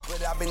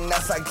I've been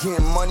outside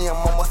getting money, I'm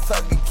on my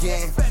thug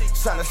again.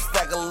 Tryna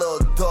stack a little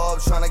dub,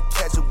 tryna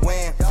catch a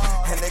win.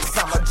 And next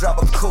time I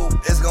drop a coupe,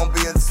 it's gonna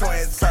be a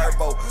twin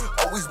turbo.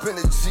 Always been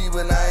a G,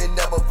 but I ain't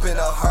never been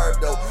a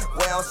herb though.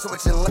 Way I'm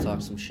switching.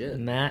 Talk some shit.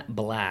 Matt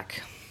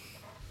Black.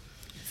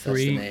 That's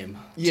the name.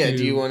 Yeah.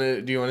 Do you want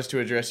us to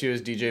address you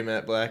as DJ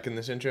Matt Black in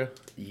this intro?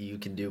 You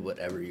can do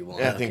whatever you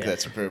want. Yeah, I think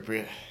that's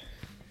appropriate.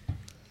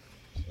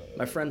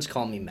 My friends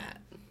call me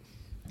Matt.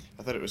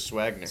 I thought it was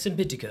Swagner.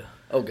 Simbitica.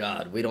 Oh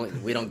God, we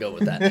don't go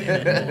with that name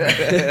anymore.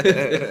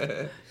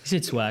 Is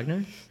it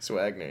Swagner?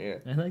 Swagner,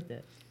 yeah. I like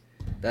that.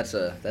 That's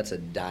a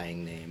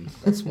dying name.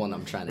 That's one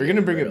I'm trying to. We're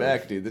gonna bring get it rid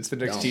back, of. dude. That's the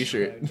next Don't.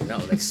 T-shirt. No,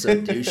 that's so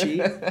douchey.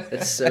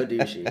 That's so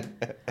douchey.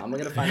 I'm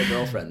gonna find a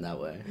girlfriend that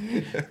way.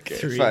 Okay,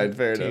 3, fine,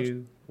 fair 2,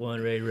 enough.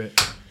 1, ready, rip.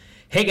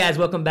 Hey guys,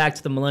 welcome back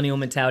to the Millennial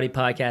Mentality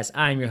Podcast.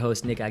 I'm your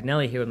host, Nick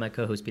Agnelli, here with my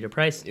co-host, Peter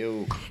Price.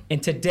 Yo.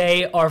 And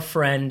today, our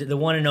friend, the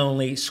one and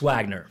only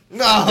Swagner.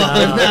 No.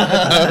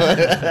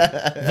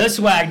 The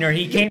Swagner.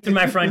 He came through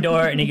my front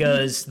door and he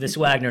goes, the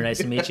Swagner, nice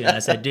to meet you. And I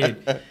said,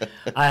 dude,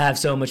 I have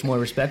so much more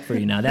respect for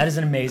you now. That is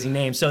an amazing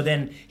name. So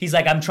then he's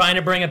like, I'm trying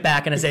to bring it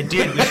back. And I said,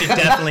 dude, we should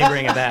definitely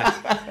bring it back.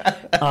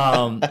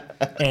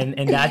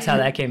 And that's how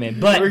that came in.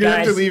 But We're going to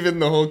have guys, to leave in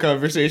the whole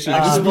conversation.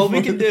 What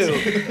we can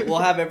do, we'll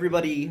have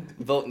everybody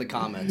vote in the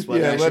comments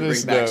whether I should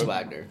bring back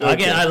Swagner.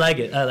 Again, I like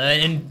it.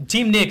 And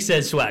Team Nick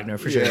says Swagner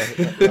for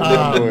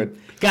sure.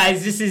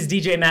 Guys, this is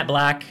DJ Matt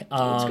Black.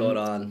 What's going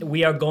on?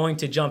 We are going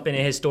to jump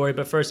into his story,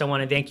 but first I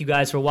want to thank you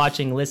guys for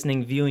watching,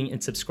 listening, viewing,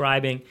 and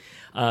subscribing.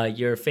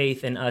 Your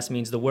faith in us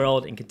means the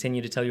world, and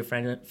continue to tell your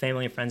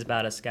family and friends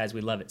about us. Guys,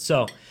 we love it.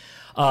 So,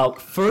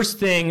 first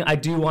thing I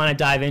do want to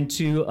dive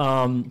into,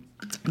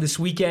 this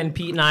weekend,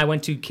 Pete and I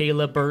went to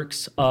Kayla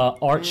Burke's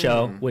art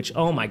show, which,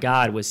 oh my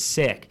God, was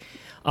sick.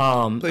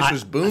 Place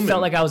was booming. I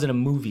felt like I was in a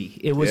movie.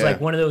 It was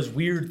like one of those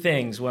weird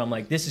things where I'm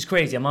like, this is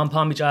crazy. I'm on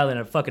Palm Beach Island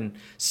at a fucking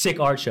sick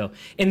art show.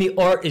 And the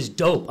art is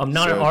dope. I'm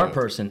not an art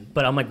person,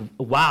 but I'm like,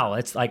 wow,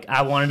 it's like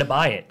I wanted to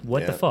buy it.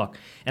 What the fuck?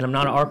 And I'm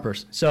not an art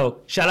person.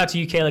 So shout out to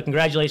you, Kayla.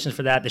 Congratulations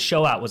for that. The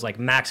show out was like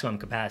maximum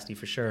capacity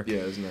for sure. Yeah,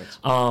 it was nuts.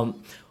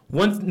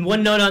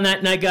 One note on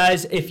that night,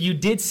 guys. If you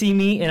did see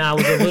me and I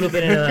was a little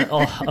bit in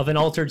of an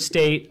altered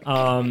state,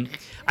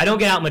 I don't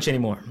get out much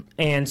anymore.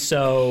 And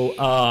so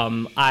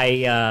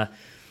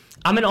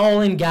I'm an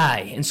all-in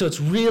guy, and so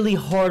it's really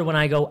hard when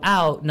I go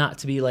out not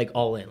to be like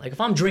all in. Like if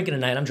I'm drinking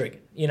tonight, I'm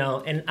drinking, you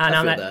know, and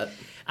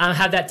I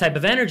have that type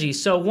of energy.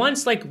 So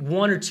once like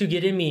one or two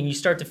get in me, and you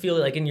start to feel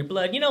it like in your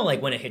blood, you know,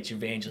 like when it hits your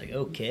veins, you're like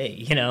okay,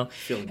 you know,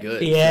 Feeling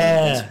good.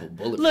 Yeah,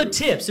 Feeling little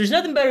tips. There's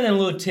nothing better than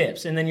little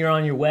tips, and then you're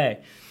on your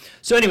way.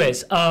 So,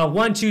 anyways,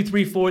 1, 2,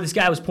 3, 4. This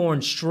guy was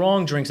pouring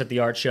strong drinks at the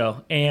art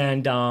show,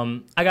 and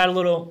I got a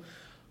little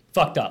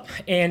fucked up,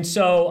 and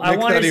so Nick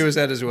thought he was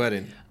at his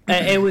wedding.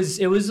 It was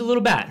a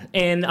little bad,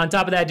 and on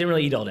top of that, I didn't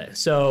really eat all day.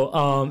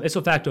 So it's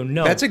a facto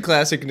no. That's a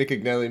classic Nick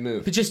Agnelli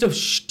move. But just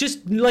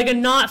like a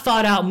not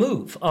thought out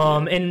move.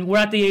 And we're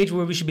at the age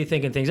where we should be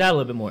thinking things out a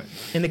little bit more.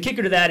 And the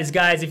kicker to that is,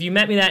 guys, if you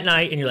met me that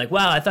night and you're like,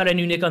 wow, I thought I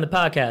knew Nick on the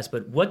podcast,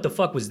 but what the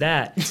fuck was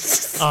that?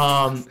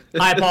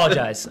 I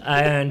apologize.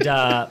 And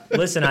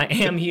listen, I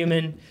am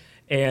human.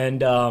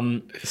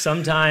 And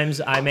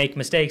sometimes I make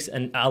mistakes,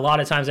 and a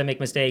lot of times I make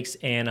mistakes,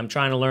 and I'm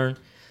trying to learn.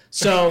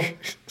 So,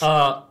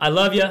 I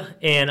love you,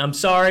 and I'm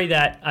sorry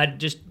that I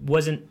just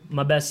wasn't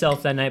my best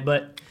self that night,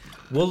 but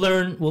we'll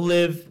learn, we'll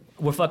live,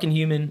 we're fucking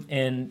human,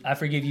 and I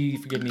forgive you, you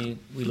forgive me,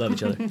 we love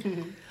each other.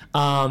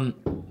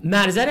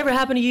 Matt, has that ever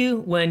happened to you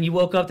when you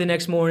woke up the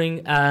next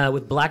morning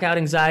with blackout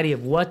anxiety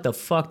of what the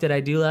fuck did I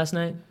do last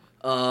night?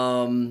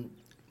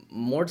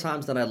 More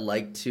times than I'd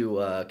like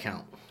to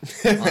count.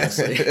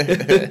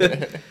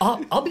 Honestly.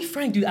 I'll be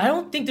frank, dude. I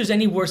don't think there's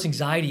any worse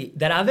anxiety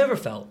that I've ever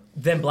felt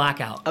than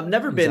blackout. I've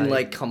never been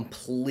like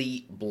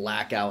complete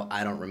blackout.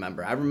 I don't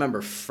remember. I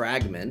remember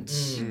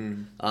fragments.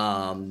 There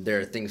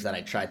are things that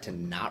I tried to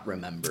not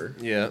remember.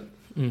 Yeah.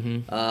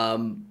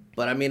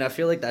 But I mean, I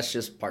feel like that's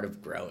just part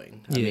of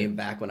growing. I mean,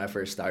 back when I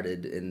first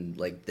started in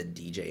like the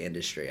DJ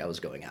industry, I was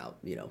going out,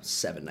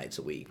 7 nights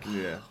a week.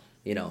 Yeah.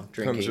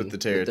 Drinking comes with the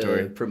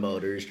territory. With the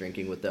promoters,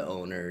 drinking with the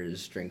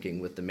owners, drinking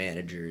with the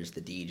managers, the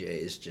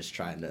DJs, just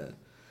trying to,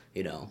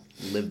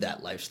 live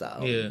that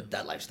lifestyle. Yeah.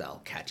 That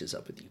lifestyle catches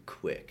up with you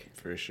quick.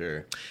 For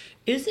sure.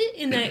 Is it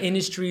in that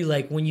industry,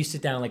 like when you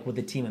sit down like with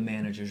a team of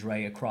managers,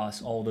 right,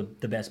 across all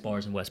the best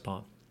bars in West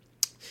Palm,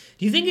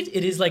 do you think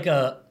it is like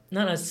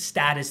not a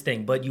status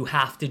thing, but you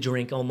have to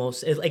drink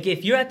almost? Like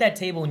if you're at that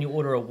table and you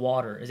order a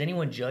water, is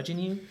anyone judging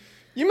you?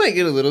 You might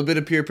get a little bit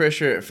of peer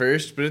pressure at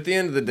first, but at the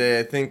end of the day,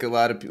 I think a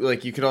lot of people,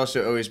 like, you could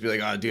also always be like,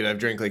 oh, dude, I've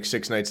drank like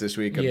 6 nights this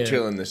week. I'm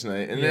chilling this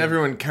night. And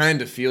everyone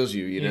kind of feels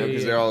you,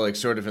 because they're all like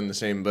sort of in the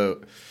same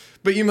boat.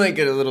 But you might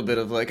get a little bit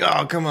of like,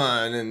 oh, come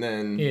on. And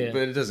then,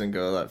 but it doesn't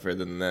go a lot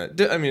further than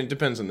that. I mean, it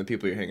depends on the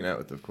people you're hanging out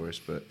with, of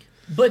course, but.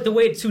 But the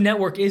way to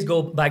network is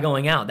go by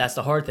going out. That's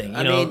the hard thing.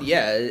 I mean,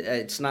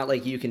 it's not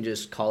like you can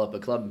just call up a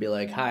club and be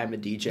like, hi, I'm a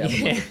DJ,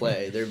 I'm going to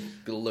play. They're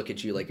going to look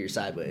at you like you're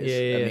sideways.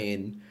 I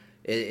mean,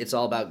 it's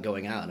all about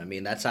going out. I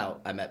mean, that's how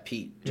I met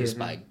Pete, just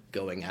by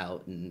going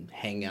out and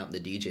hanging out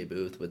in the DJ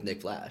booth with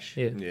Nick Flash.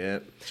 Yeah.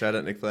 Shout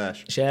out Nick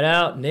Flash. Shout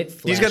out Nick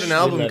Flash. He's got an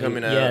album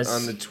coming out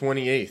on the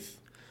 28th.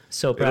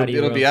 So proud of you.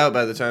 It'll be out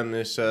by the time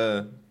this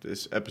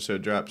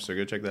episode drops, so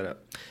go check that out.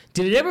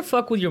 Did it ever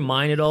fuck with your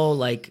mind at all,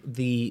 like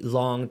the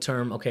long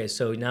term? Okay,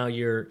 so now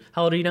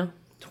how old are you now?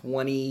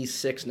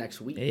 26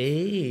 next week.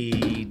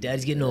 Hey,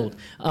 daddy's getting old.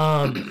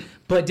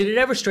 But did it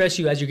ever stress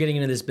you as you're getting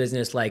into this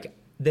business, like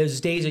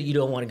those days that you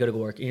don't want to go to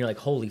work and you're like,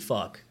 holy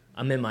fuck,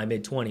 I'm in my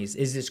mid-20s.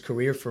 Is this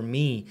career for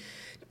me?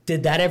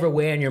 Did that ever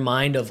weigh on your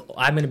mind of,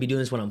 I'm going to be doing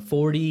this when I'm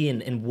 40,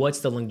 and what's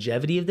the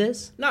longevity of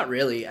this? Not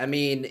really. I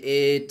mean,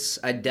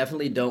 I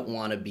definitely don't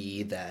want to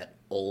be that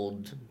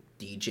old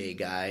DJ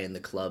guy in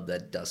the club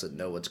that doesn't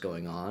know what's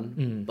going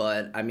on.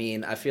 But, I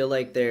mean, I feel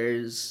like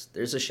there's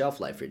a shelf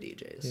life for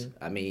DJs. Yeah.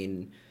 I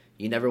mean,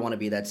 you never want to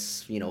be that,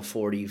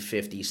 40,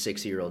 50,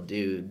 60-year-old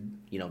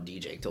dude,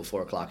 DJ till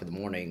 4 o'clock in the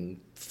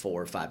morning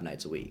 4 or 5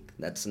 nights a week.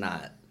 That's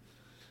not...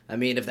 I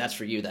mean, if that's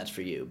for you, that's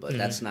for you. But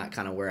that's not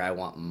kind of where I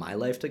want my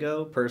life to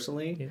go,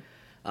 personally.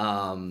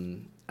 Yeah.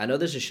 I know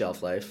there's a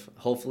shelf life.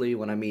 Hopefully,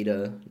 when I meet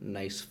a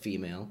nice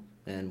female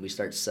and we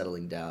start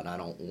settling down, I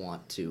don't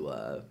want to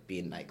be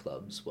in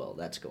nightclubs while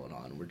that's going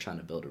on. We're trying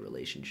to build a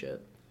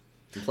relationship.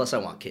 And plus, I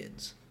want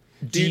kids.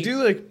 Do you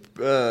do, like,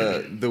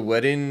 the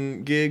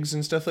wedding gigs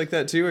and stuff like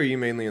that, too? Or are you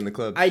mainly in the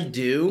clubs? I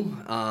do.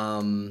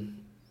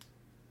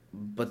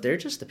 But they're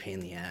just a pain in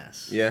the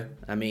ass. Yeah.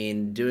 I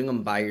mean, doing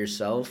them by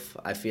yourself,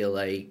 I feel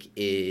like,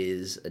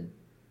 is a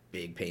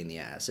big pain in the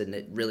ass. And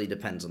it really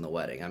depends on the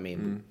wedding. I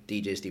mean,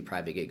 DJs do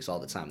private gigs all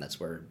the time. That's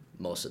where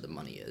most of the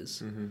money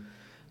is.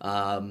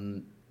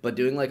 But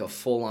doing, like, a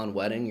full-on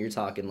wedding, you're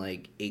talking,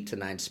 like, 8 to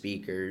 9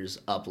 speakers,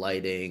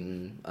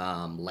 uplighting,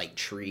 light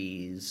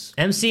trees.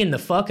 MCing the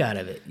fuck out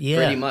of it, yeah.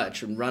 Pretty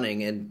much,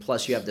 running, and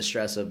plus you have the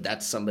stress of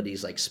that's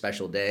somebody's, like,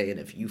 special day, and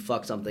if you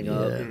fuck something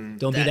up...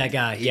 Don't be that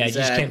guy. Yeah, you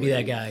just can't be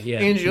that guy, yeah.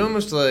 And you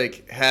almost,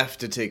 like, have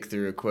to take the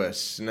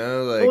requests,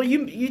 no? Like... Well,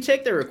 you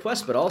take the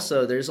request, but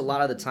also there's a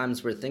lot of the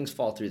times where things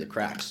fall through the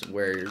cracks,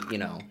 where,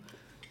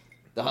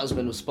 the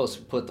husband was supposed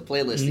to put the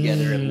playlist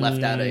together and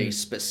left out a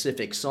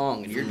specific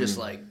song, and you're just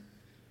like...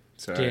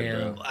 Sorry,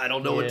 bro. I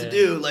don't know what to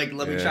do. Like,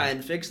 let me try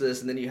and fix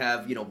this. And then you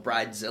have,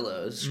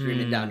 Bridezilla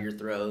screaming down your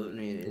throat. I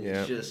mean,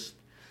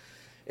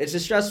 it's a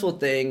stressful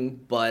thing.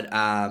 But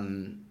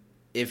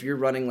if you're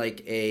running,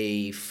 like,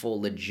 a full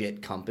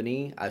legit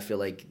company, I feel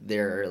like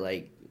there are,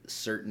 like,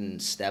 certain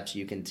steps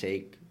you can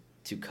take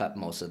to cut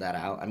most of that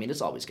out. I mean,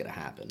 it's always going to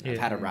happen. I've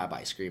had a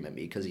rabbi scream at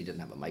me because he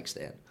didn't have a mic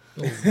stand.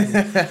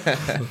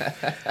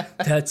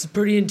 That's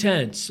pretty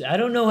intense. I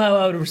don't know how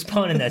I would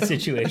respond in that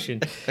situation,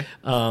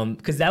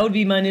 because that would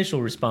be my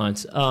initial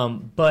response.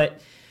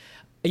 But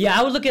yeah,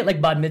 I would look at like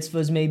bat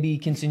mitzvahs, maybe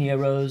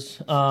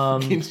quinceañeros.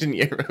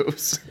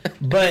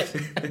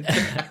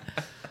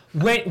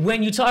 But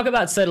when you talk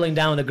about settling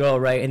down with a girl,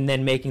 right, and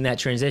then making that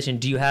transition,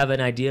 do you have an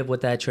idea of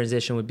what that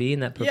transition would be in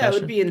that profession? Yeah, it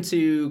would be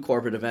into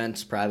corporate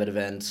events, private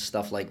events,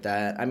 stuff like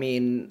that. I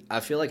mean, I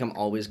feel like I'm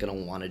always going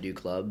to want to do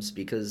clubs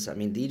because, I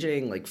mean,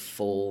 DJing like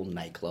full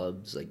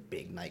nightclubs, like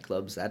big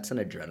nightclubs, that's an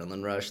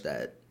adrenaline rush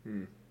that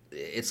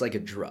it's like a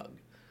drug.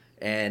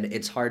 And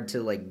it's hard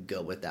to like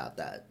go without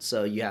that.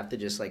 So you have to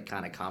just like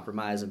kind of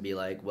compromise and be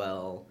like,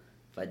 well,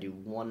 if I do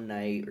 1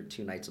 night or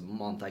 2 nights a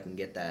month, I can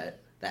get that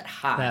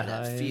high,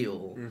 that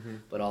feel,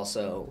 but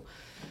also,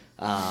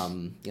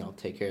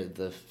 take care of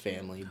the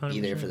family, 100%. Be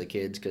there for the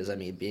kids, because, I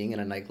mean, being in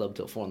a nightclub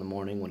till 4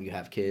 a.m. when you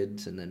have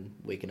kids and then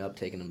waking up,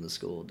 taking them to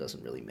school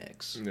doesn't really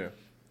mix. Yeah.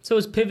 So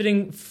it's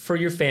pivoting for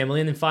your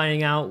family and then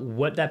finding out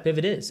what that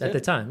pivot is at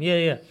the time.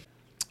 Yeah.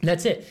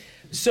 That's it.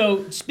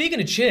 So speaking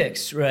of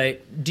chicks,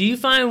 right, do you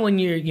find when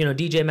you're,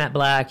 DJ Matt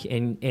Black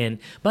and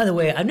by the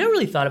way, I've never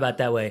really thought about it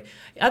that way.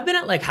 I've been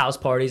at like house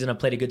parties and I've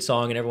played a good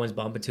song and everyone's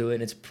bumping to it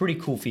and it's a pretty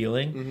cool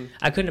feeling.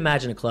 I couldn't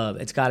imagine a club.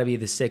 It's got to be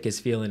the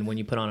sickest feeling when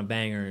you put on a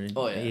banger and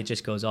it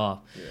just goes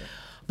off. Yeah.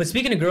 But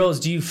speaking of girls,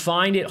 do you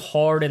find it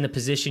hard in the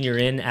position you're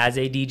in as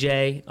a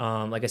DJ,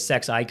 like a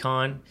sex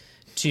icon,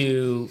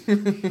 to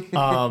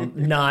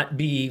not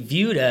be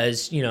viewed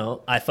as,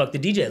 I fucked the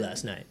DJ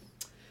last night?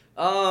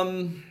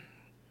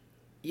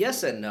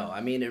 Yes and no.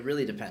 I mean, it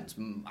really depends.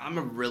 I'm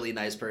a really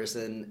nice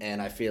person, and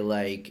I feel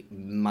like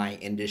my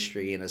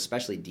industry, and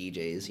especially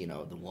DJs,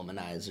 the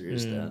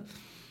womanizers, the,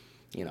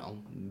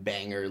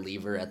 banger,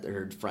 leave her at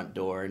her front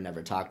door and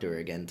never talk to her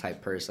again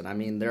type person. I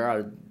mean, there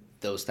are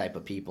those type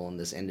of people in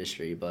this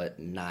industry, but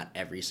not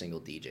every single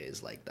DJ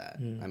is like that.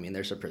 I mean,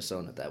 there's a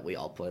persona that we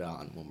all put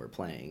on when we're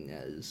playing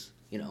as,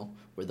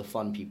 we're the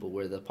fun people,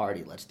 we're the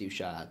party, let's do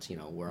shots,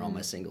 where all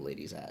my single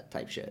ladies at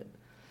type shit.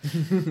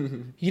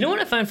 You know what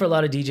I find for a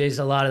lot of DJs,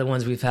 a lot of the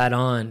ones we've had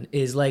on,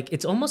 is like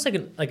it's almost like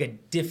a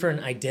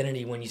different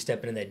identity when you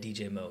step into that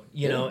DJ mode.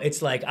 You know, it's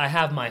like I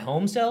have my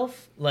home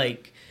self,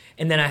 like,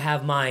 and then I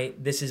have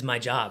this is my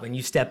job, and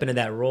you step into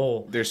that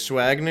role. There's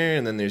Swagner,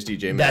 and then there's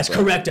DJ. That's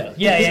correcto.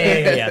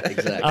 Yeah.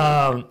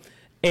 Exactly.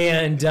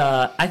 And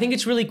I think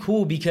it's really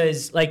cool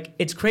because like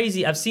it's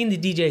crazy. I've seen the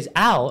DJs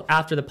out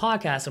after the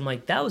podcast. I'm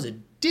like, that was a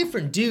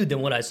different dude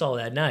than what I saw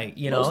that night,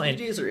 you know. Most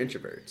DJs are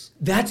introverts.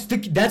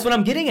 That's what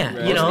I'm getting at,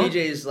 Right. you know. Most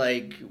DJs,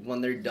 like,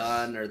 when they're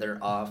done or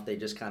they're off, they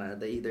just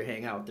they either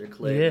hang out with their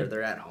clique or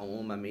they're at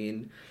home. I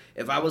mean,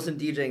 if I wasn't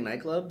DJing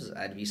nightclubs,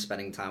 I'd be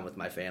spending time with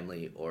my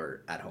family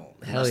or at home.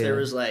 Unless there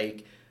was,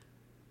 like,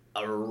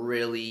 a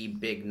really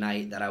big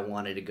night that I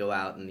wanted to go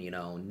out and, you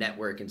know,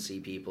 network and see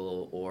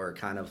people, or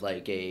kind of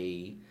like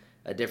a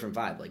different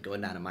vibe, like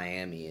going down to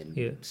Miami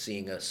and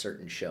seeing a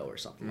certain show or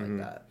something like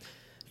that.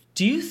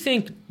 Do you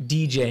think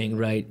DJing,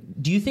 right?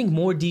 Do you think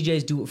more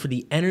DJs do it for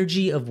the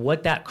energy of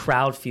what that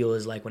crowd feel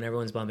is like when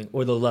everyone's bumping,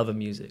 or the love of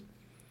music?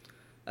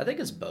 I think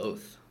it's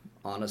both,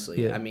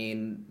 honestly. Yeah. I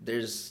mean,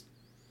 there's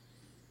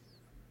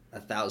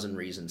 1,000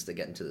 reasons to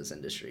get into this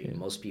industry. Yeah.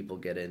 Most people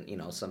get in, you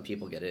know, some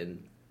people get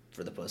in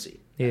for the pussy.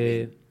 Yeah, I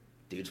mean,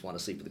 dudes want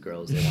to sleep with the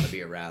girls. They want to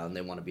be around.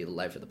 They want to be the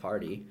life of the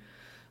party.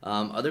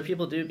 Other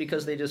people do it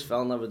because they just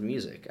fell in love with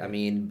music. I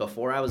mean,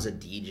 before I was a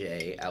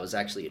DJ, I was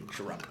actually a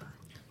drummer.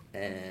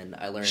 And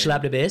I learned...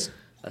 Slap the bass?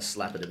 A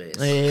slap of the bass.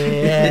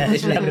 Yeah,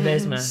 slap the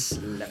bass, man.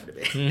 Slap of the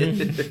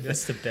bass.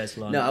 That's the best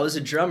line. No, I was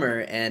a drummer,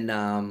 and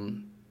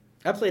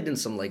I played in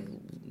some, like,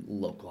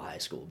 local high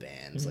school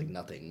bands, like,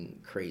 nothing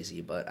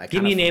crazy, but I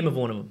Give me a name of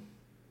one of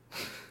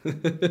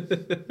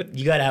them.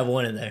 You gotta have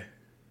one in there.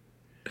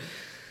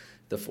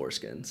 The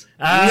Foreskins.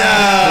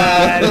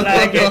 I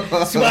like it.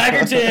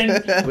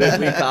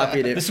 Swaggerton. We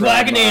copied it The from,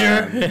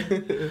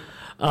 Swaginator.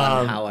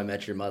 on How I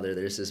Met Your Mother.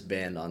 There's this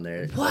band on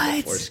there called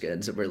What? The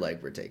Foreskins, and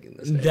we're taking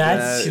this thing.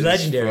 That's That is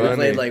legendary. We funny.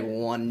 played, like,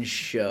 one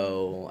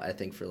show, I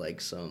think, for, like,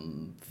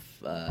 some...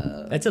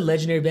 That's a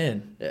legendary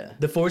band. Yeah.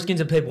 The Foreskins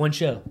have played one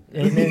show.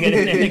 And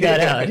they got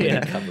out.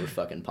 Yeah. Cover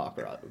fucking punk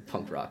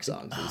rock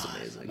songs. It was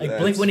amazing. Like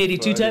That's Blink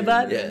 182 type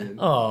funny, vibe? Yeah. man.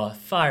 Oh,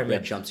 fire, man.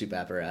 Red jumpsuit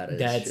apparatus.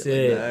 That's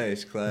shit like it.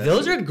 Nice, class.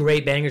 Those are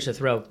great bangers to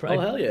throw. that. Oh,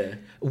 hell yeah.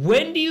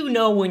 When do you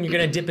know when you're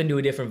going to dip into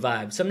a different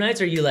vibe? Some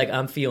nights are you like,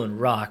 I'm feeling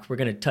rock. We're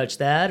going to touch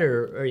that,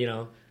 or, you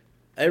know.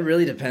 It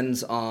really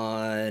depends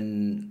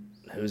on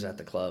who's at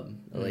the club.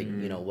 Like,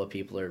 you know, what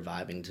people are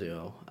vibing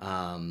to.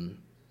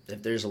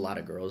 If there's a lot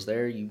of girls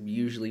there, you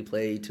usually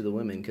play to the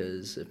women,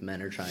 because if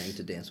men are trying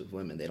to dance with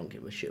women, they don't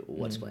give a shit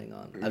what's playing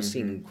on. I've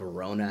seen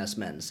grown-ass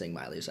men sing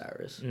Miley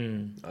Cyrus.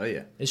 Oh,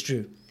 yeah. It's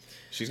true.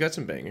 She's got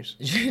some bangers.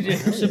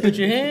 So put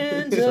your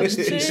hands up.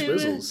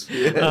 T-Swizzles.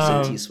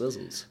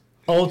 T-Swizzles.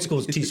 Old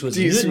school's T-Swizzles.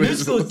 T-Swizzles. New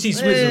school's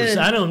T-Swizzles.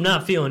 I'm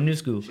not feeling new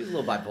school. She's a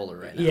little bipolar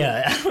right now.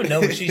 Yeah, I don't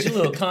know. She's a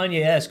little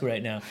Kanye-esque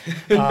right now.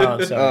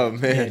 Sorry. Oh,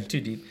 man. Yeah,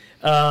 too deep.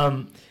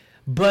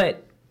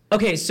 But,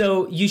 okay,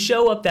 so you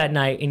show up that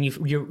night and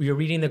you're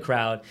reading the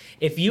crowd.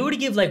 If you were to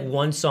give, like,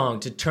 one song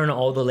to turn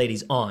all the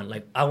ladies on,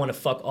 like, I want to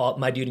fuck all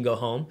my dude and go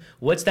home,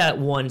 what's that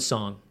one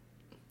song?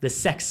 The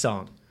sex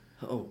song.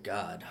 Oh,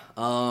 God.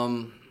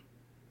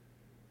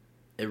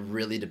 It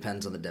really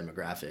depends on the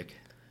demographic.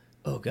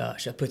 Oh,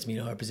 gosh, that puts me in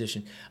a hard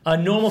position. A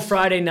normal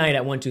Friday night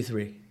at 1, 2,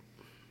 3.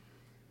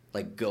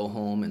 Like, go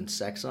home and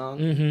sex song?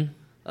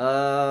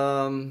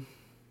 Mm-hmm.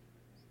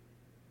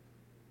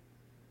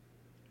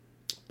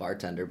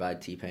 Bartender by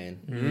T-Pain.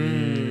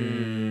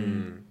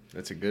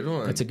 That's a good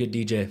one. That's a good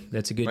DJ.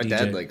 That's a good My DJ.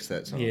 dad likes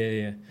that song.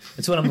 Yeah.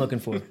 That's what I'm looking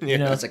for. You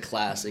know? That's a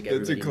classic.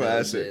 It's a Everybody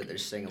classic. knows it. They're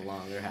singing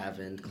along. They're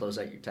having close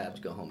out your tabs,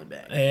 go home and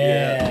bang.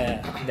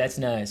 Yeah, that's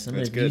nice. I'm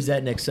That's gonna good. use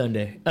that next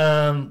Sunday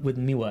with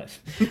me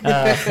wife.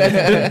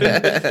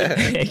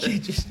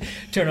 Just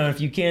turn on a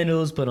few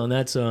candles, put on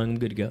that song. I'm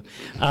good to go.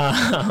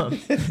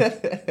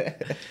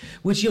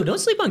 Which don't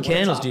sleep on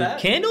candles, top dude.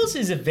 that? Candles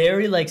is a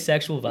very like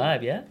sexual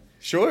vibe. Yeah.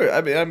 Sure. I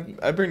mean,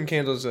 I burn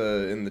candles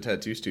in the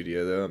tattoo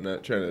studio, though. I'm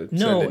not trying to send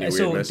No, any weird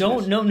so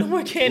messages. no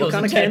more candles.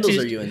 What kind of and candles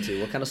tattoos. are you into?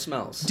 What kind of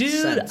smells? Dude,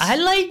 Scents, I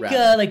like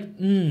rather.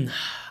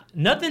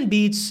 nothing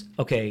beats.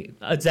 Okay,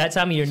 it's that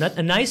time of year.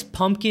 A nice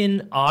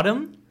pumpkin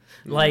autumn,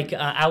 like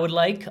I would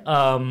like.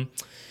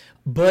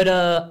 But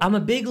I'm a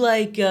big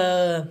like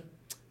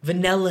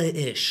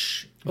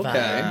vanilla-ish vibe.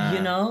 Okay.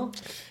 You know?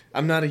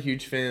 I'm not a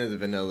huge fan of the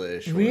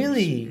vanilla-ish ones.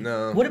 Really?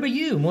 No. What about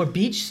you? More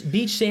beach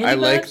sandy I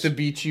like vibes? the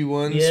beachy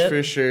ones Yep.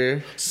 for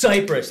sure.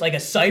 Cypress, like a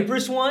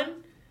cypress one.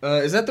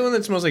 Is that the one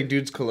that smells like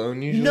dude's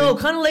cologne usually? No,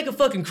 kind of like a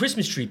fucking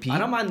Christmas tree, Pete. I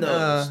don't mind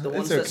those. The it's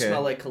ones that okay.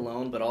 smell like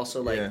cologne, but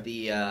also like Yeah.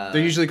 the.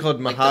 They're usually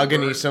called like the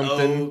mahogany burnt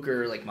something. oak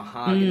or like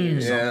mahogany or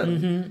Yeah.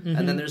 something.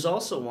 And then there's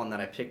also one that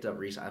I picked up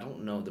recently. I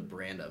don't know the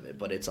brand of it,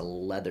 but it's a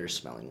leather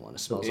smelling one. It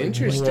smells like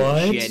Interesting.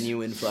 What?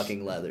 genuine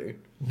fucking leather.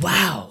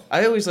 Wow.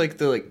 I always like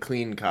the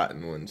clean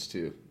cotton ones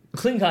too.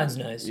 Clean cotton's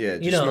nice. Yeah,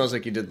 it you just know. smells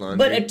like you did laundry.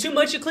 But too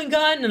much of clean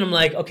cotton, and I'm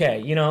like,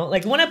 okay,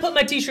 like when I put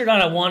my t-shirt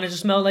on, I want it to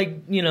smell like,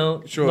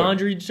 Sure.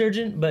 laundry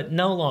detergent, but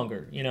no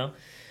longer,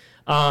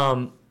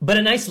 But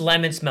a nice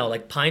lemon smell,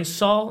 like pine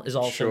sol, is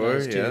also sure,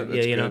 nice too. yeah,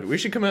 that's good. We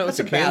should come out That's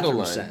with a a candle bathroom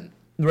line. scent.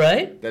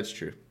 Right? That's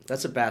true.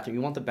 That's a bathroom.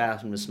 You want the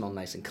bathroom to smell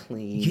nice and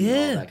clean, Yeah.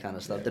 and all that kind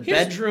of stuff. The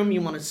Here's- bedroom,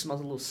 you want it to smell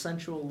a little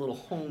sensual, a little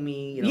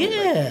homey. Yeah.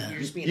 Like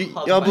you're just being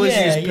hugged Y'all by boys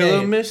Yeah, use pillow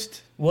yeah.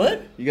 mist?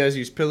 What? You guys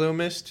use pillow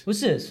mist?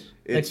 What's this?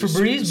 It's like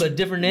Febreze, but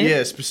different name?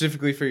 Yeah,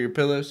 specifically for your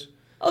pillows.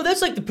 oh,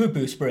 that's like the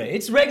poo-poo spray.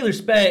 It's regular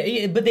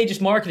spray, but they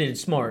just marketed it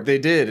smart. They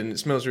did, and it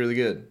smells really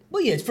good.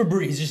 Well, yeah, it's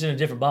Febreze, just in a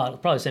different bottle.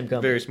 Probably the same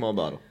company. Very small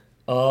bottle.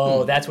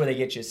 Oh, that's where they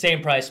get you.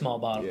 Same price, small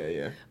bottle.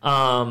 Yeah.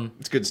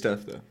 It's good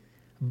stuff, though.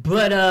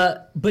 But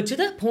to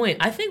that point,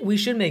 I think we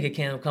should make a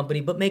candle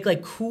company, but make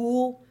like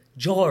cool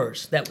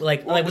jars that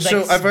like with so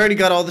like. I've already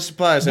got all the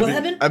supplies. What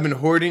I've been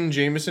hoarding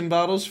Jameson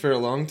bottles for a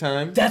long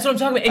time. That's what I'm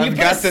talking about. And I've you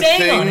put got a the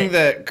saying on thing it.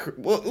 that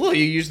well,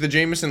 you use the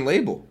Jameson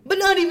label. But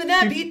not even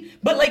that, Pete.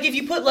 But like if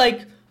you put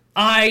like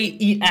I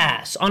eat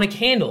ass on a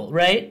candle,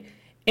 right?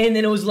 And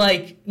then it was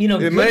like, it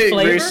good might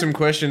flavor. raise some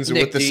questions of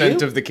Nick, what the do scent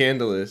you? of the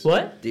candle is.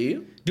 What? Do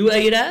you? Do I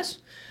eat ass?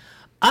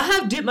 I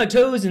have dipped my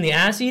toes in the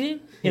ass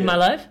eating in my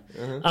life.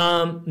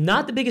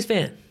 Not the biggest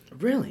fan.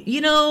 Really?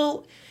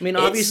 I mean,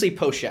 obviously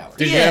post-shower.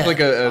 Did you have like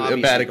a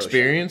Obviously bad post-shower.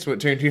 experience? What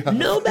turned you off?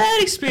 no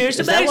bad experience.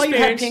 Is no bad that why you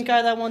had experience. pink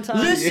eye that one time?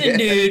 Listen,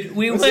 dude,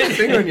 we What's went. that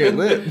thing on your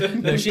lip?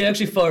 No, she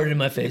actually farted in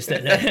my face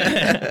that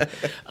night.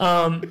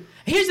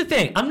 Here's the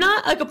thing. I'm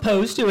not like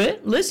opposed to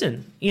it.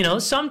 Listen,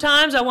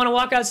 sometimes I want to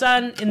walk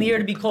outside in the air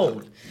to be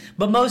cold,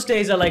 but most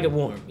days I like it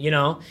warm.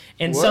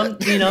 And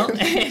What?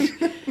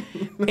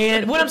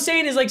 and what I'm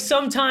saying is like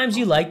sometimes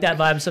you like that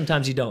vibe,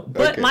 sometimes you don't.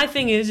 But Okay. my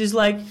thing is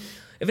like.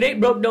 If it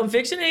ain't broke, don't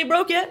fix it. It ain't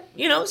broke yet,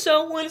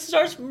 So when it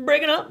starts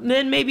breaking up,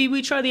 then maybe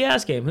we try the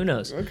ass game. Who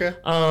knows? Okay.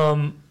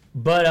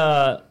 But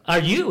are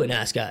you an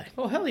ass guy?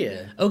 Oh, hell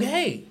yeah.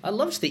 Okay. I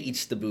love to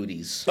eat the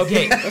booties.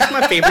 Okay. That's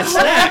my favorite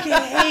snack.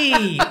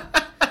 Okay.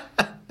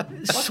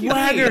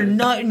 Swagger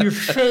nut in your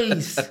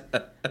face.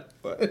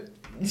 What?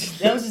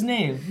 That was his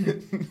name.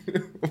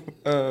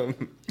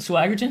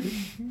 Swaggerton?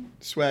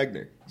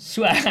 Swagner.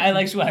 I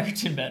like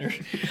Swaggerton better.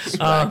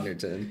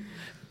 Swagnerton.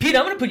 Pete,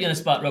 I'm going to put you on the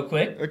spot real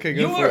quick. Okay,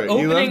 go you for are it.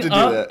 You love opening to do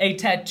up that. a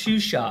tattoo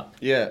shop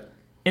Yeah.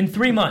 in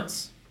 3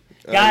 months.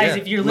 Guys, Yeah.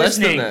 if you're Less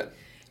listening, than that.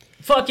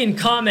 fucking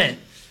comment.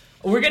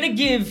 We're going to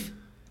give...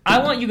 I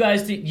want you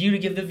guys to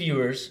give the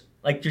viewers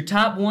like your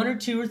top 1 or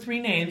 2 or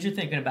 3 names you're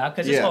thinking about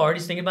because it's Yeah. hard.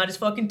 He's thinking about his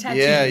fucking tattoo.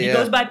 Yeah, He yeah.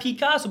 goes by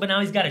Picasso, but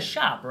now he's got a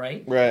shop,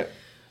 right? Right.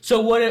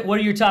 So what are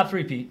your top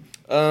 3, Pete?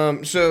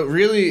 So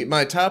really,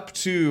 my top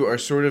 2 are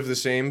sort of the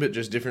same, but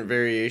just different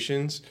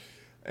variations.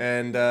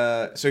 And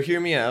so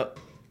hear me out.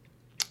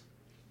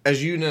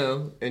 As you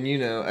know,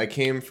 I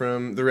came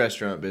from the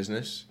restaurant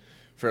business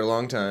for a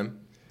long time.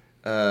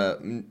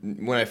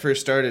 When I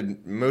first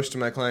started, most of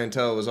my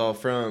clientele was all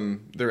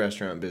from the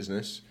restaurant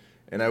business.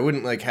 And I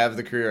wouldn't have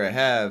the career I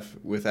have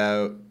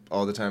without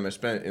all the time I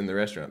spent in the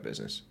restaurant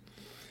business.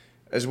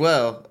 As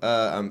well,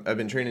 I've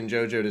been training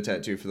JoJo to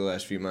tattoo for the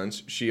last few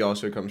months. She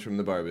also comes from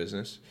the bar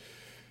business.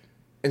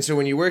 And so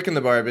when you work in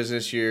the bar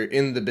business, you're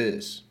in the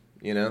biz,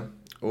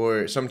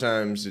 Or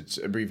sometimes it's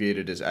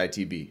abbreviated as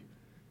ITB.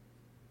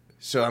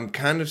 So I'm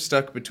kind of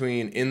stuck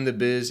between In the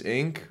Biz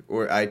Inc.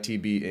 or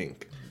ITB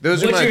Inc.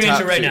 Those are What's my your top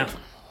answer right 2. now?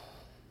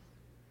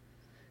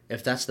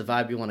 If that's the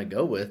vibe you want to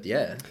go with,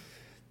 yeah.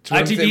 That's what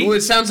I'm ITB? thinking. Well,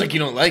 it sounds like you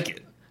don't like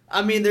it.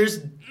 I mean, there's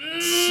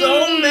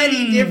so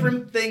many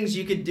different things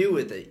you could do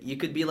with it. You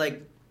could be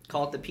like,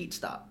 call it the Pete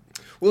Stop.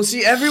 Well,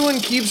 see, everyone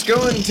keeps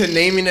going to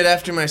naming it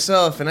after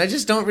myself, and I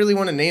just don't really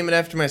want to name it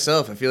after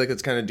myself. I feel like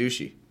it's kind of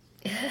douchey.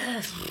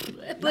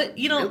 But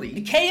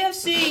Really?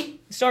 KFC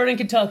started in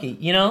Kentucky,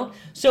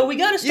 So we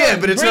got to start. Yeah,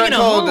 but it's bringing not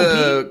it called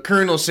home, Pete.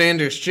 Colonel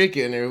Sanders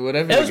Chicken or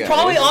whatever. It was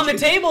probably on the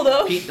table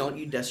though. Pete, don't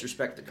you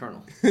disrespect the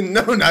Colonel.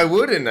 No, I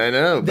wouldn't. I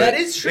know. But That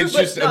is true, It's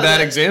but just no, a bad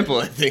that- example,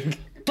 I think.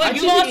 But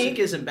you ITB lost. Inc.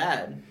 isn't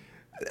bad.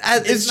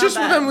 It's not just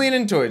what bad. I'm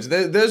leaning towards.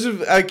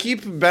 I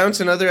keep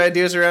bouncing other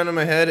ideas around in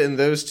my head, and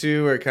those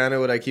 2 are kind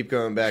of what I keep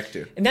going back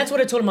to. And that's what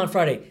I told him on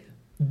Friday.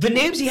 The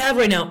names you have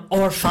right now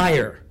are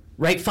fire,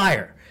 right?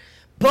 Fire.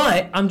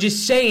 But I'm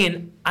just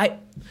saying,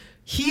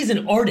 he's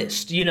an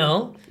artist,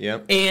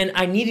 Yep. And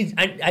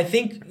I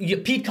think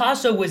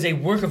Picasso was a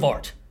work of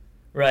art,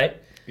 right?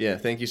 Yeah,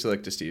 thank you,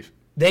 Selecta Steve.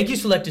 Thank you,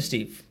 Selecta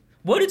Steve.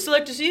 What did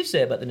Selecta Steve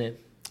say about the name?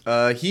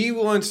 He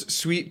wants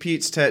Sweet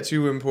Pete's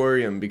Tattoo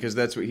Emporium because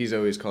that's what he's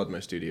always called my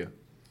studio.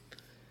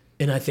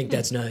 And I think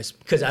that's nice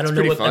because I don't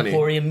know pretty what funny.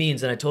 Emporium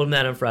means, and I told him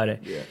that on Friday.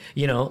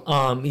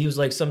 Yeah. He was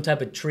like some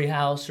type of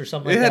treehouse or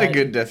something It like had that. a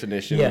good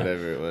definition,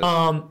 whatever it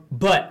was.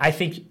 But I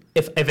think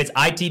if it's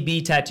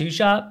ITB Tattoo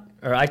Shop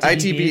or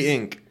ITB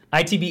Inc.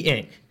 ITB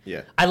Inc.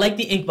 Yeah. I like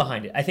the ink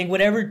behind it. I think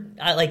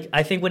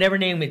whatever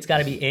name it's got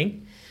to be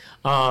ink.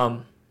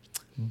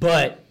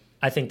 But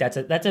I think that's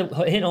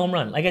a hit home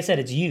run. Like I said,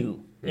 it's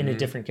you in a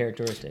different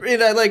characteristic.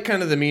 And I like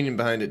kind of the meaning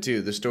behind it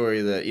too. The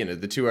story that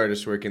the 2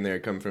 artists working there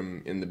come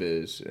from in the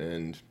biz,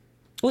 and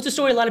Well, it's a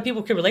story a lot of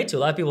people can relate to. A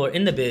lot of people are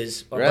in the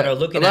biz, but Right. are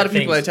looking A lot at of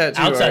people things I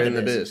tattoo outside are in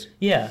the biz.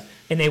 Yeah,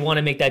 and they want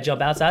to make that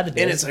jump outside the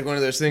biz. and it's like one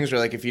of those things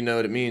where if you know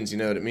what it means, you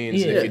know what it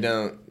means. And Yeah. if you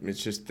don't,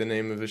 it's just the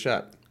name of a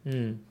shop.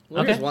 Well,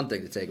 Okay. here's one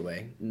thing to take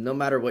away. No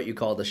matter what you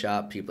call the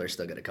shop, people are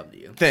still going to come to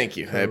you. Thank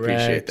you. I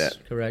appreciate that.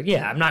 Correct.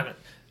 Yeah, I'm not.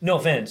 No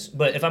offense,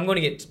 but if I'm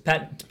going to get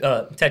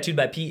tattooed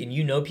by Pete and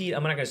you know Pete,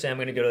 I'm not going to say I'm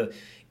going to go to,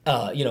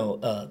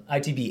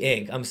 ITB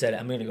Inc.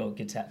 I'm going to go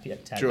get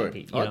tattooed Sure. by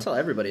Pete. I'll tell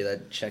everybody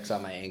that checks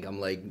out my ink,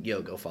 I'm like,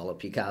 yo, go follow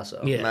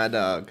Picasso. Yeah. My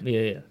dog.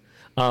 Yeah.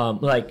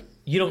 Like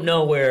you don't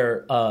know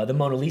where the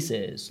Mona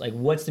Lisa is. Like,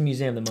 what's the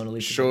museum of the Mona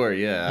Lisa? Sure,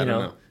 yeah, I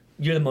don't know.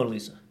 You're the Mona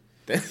Lisa.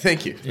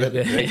 Thank you.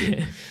 Okay. Thank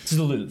you. It's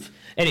the Louvre.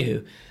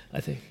 Anywho, I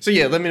think. So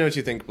yeah, let me know what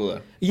you think below.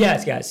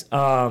 Yes, guys.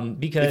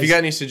 Because if you got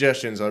any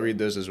suggestions, I'll read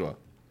those as well.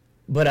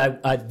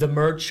 But the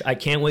merch, I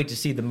can't wait to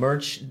see the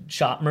merch,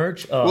 shop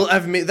merch. Well,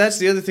 that's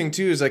the other thing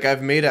too, is like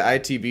I've made an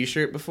ITB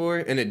shirt before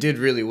and it did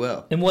really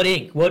well. And what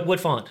ink? What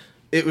font?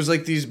 It was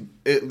like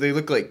they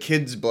look like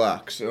kids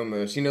blocks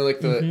almost. You know, like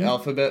the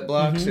alphabet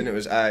blocks, and it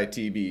was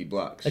ITB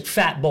blocks. Like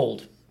fat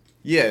bold.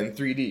 Yeah, in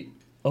 3D.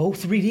 Oh,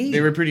 3D.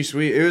 They were pretty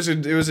sweet. It was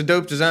a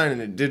dope design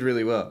and it did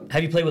really well.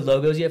 Have you played with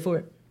logos yet for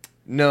it?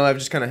 No, I've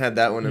just kind of had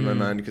that one in my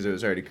mind because it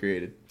was already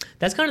created.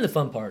 That's kind of the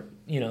fun part,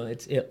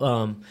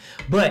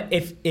 But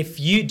if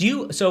you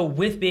do, so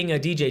with being a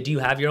DJ, do you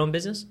have your own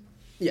business?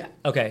 Yeah.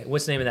 Okay,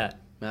 what's the name of that?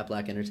 Matt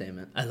Black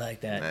Entertainment. I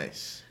like that.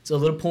 Nice. It's a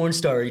little porn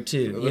story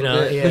too, bit.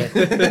 Yeah.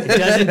 It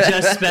doesn't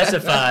just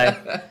specify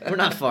We're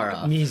not far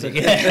off. music.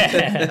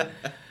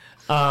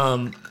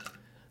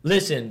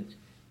 Listen,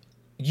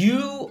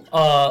 you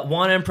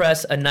want to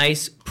impress a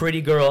nice,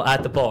 pretty girl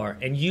at the bar,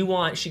 and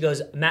she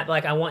goes, Matt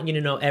Black, I want you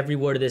to know every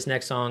word of this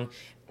next song,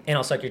 and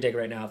I'll suck your dick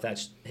right now if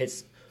that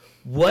hits.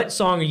 What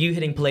song are you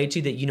hitting play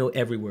to that you know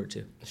every word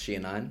to? Is she a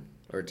 9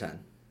 or a 10?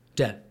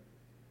 10.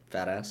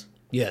 Fat ass?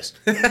 Yes.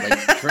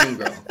 Like Dream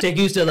Girl. Take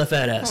you to the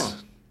fat ass.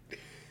 Huh.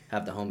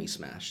 Have the homie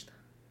smashed.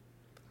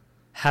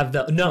 Have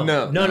the no.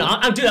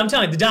 I'm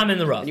telling you, the diamond in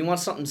the rough. And you want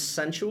something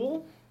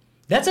sensual?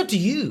 That's up to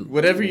you.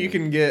 Whatever you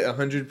can get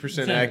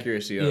 100%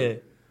 accuracy on. Yeah.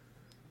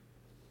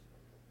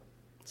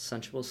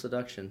 Sensual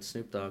seduction,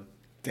 Snoop Dogg.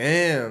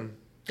 Damn.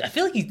 I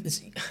feel like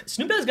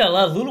Snoop Dogg's got a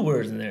lot of little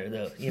words in there,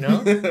 though.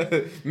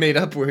 Made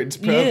up words,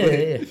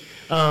 probably.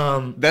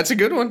 Yeah. That's a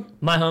good one.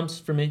 My humps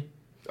for me.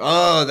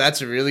 Oh,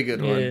 that's a really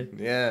good one.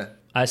 Yeah.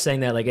 I sang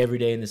that like every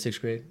day in the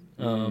 6th grade.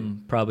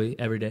 Probably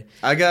every day.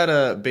 I got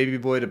a Baby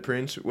Boy to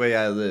Prince, Way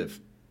I Live.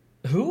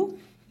 Who?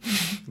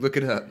 Look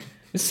it up.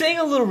 Sing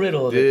a little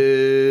riddle of it.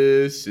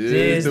 This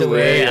is the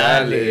way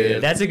I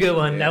live. That's a good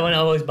one. Yeah. That one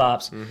always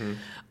bops. Mm-hmm.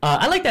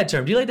 I like that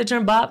term. Do you like the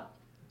term bop?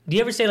 Do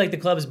you ever say like the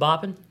club is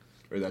bopping?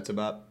 Or that's a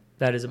bop.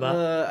 That is a bop?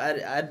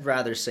 I'd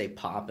rather say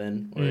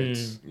poppin', or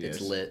it's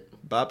lit.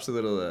 Bop's a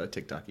little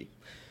TikToky.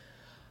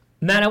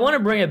 Matt, I want to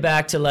bring it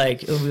back to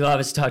like, we've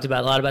obviously talked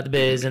about a lot about the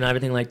biz and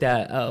everything like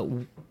that.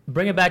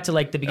 Bring it back to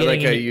like the beginning. I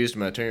like how you used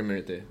my term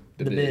right there.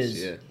 The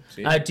biz. Yeah.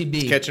 See? ITB.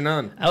 It's catching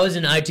on. I was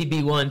in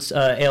ITB once,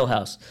 Ale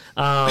House.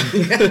 Yeah,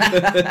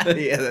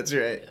 that's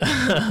right.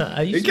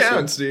 It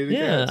counts, dude. It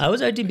counts. I was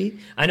ITB.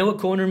 I know what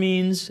corner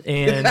means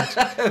and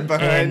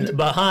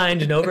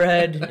behind and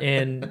overhead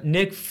and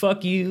Nick,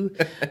 fuck you.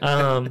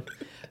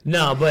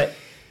 No, but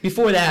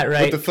before that,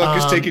 right? What the fuck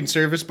is taking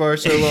service bar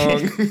so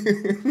long?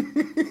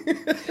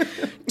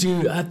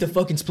 Dude, I have to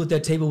fucking split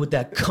that table with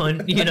that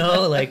cunt,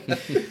 Like,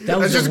 that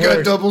was I just the worst.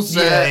 got double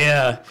set.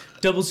 Yeah.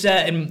 Double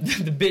set, and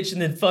the bitch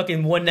and the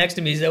fucking one next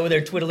to me is over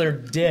there twiddling her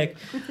dick.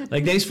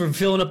 Like, thanks for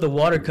filling up the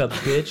water cups,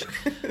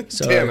 bitch.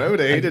 So, damn, I would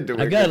have hated to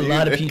work I got with a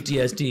lot you, of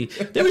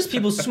PTSD. There was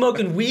people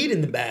smoking weed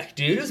in the back,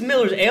 dude. It was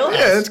Miller's Ale House.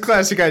 Yeah, that's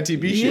classic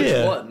ITB shit.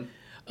 Yeah. One.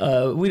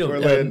 We don't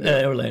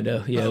Orlando.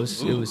 Orlando. Yeah, it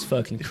was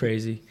fucking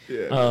crazy.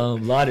 Yeah. A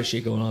lot of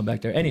shit going on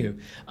back there. Anywho,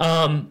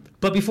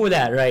 but before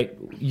that, right?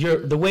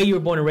 The way you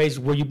were born and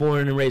raised. Were you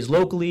born and raised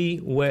locally?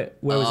 Where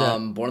was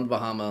that? Born in the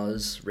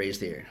Bahamas,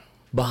 raised here.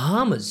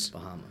 Bahamas.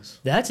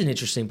 That's an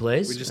interesting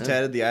place. We just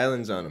tatted the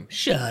islands on them.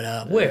 Shut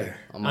up. Where?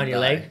 On your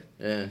leg?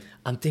 Yeah.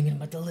 I'm thinking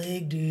about the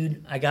leg,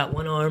 dude. I got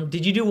one arm.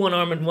 Did you do one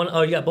arm and one?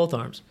 Oh, you got both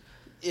arms.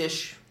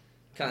 Ish.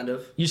 Kind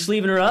of. You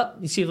sleeving her up?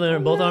 You sleeving her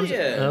both arms?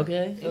 Yeah.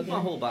 Okay. My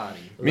whole body.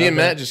 Me and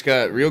Matt just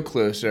got real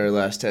close at our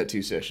last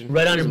tattoo session.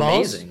 Right on your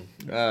balls? Amazing.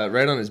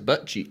 Right on his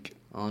butt cheek.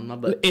 On my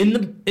butt. In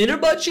the inner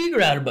butt cheek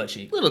or outer butt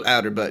cheek? Little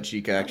outer butt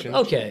cheek action.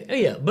 Okay.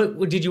 Yeah. But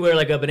did you wear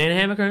like a banana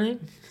hammock or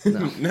anything?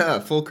 No,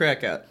 full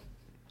crack out.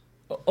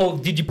 Oh,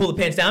 did you pull the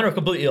pants down or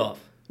completely off?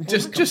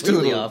 Just a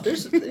Completely little. off.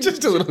 There's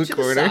Just a little to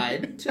corner. The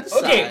side, to the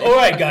Okay, side. all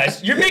right,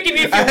 guys, you're making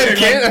me feel I weird.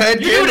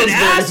 had You're doing an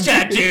candles ass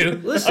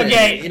tattoo. Listen,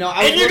 okay,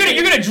 I was and you're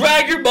looking- gonna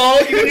drag your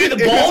balls. You're gonna do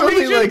the It was ball only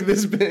region. like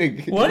this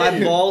big. What? My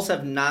balls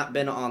have not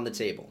been on the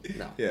table.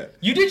 No. Yeah.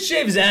 You did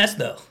shave his ass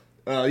though,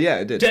 Yeah,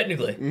 I did.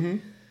 technically. Mm-hmm.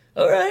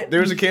 All right. There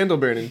was a candle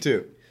burning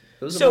too.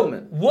 It was a So,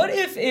 moment. what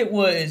if it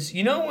was?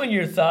 You know when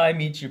your thigh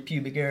meets your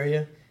pubic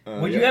area?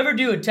 Would you yeah. ever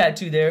do a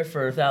tattoo there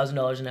for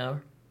 $1,000 an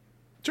hour?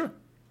 Sure.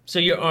 So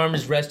your arm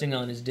is resting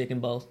on his dick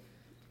and balls.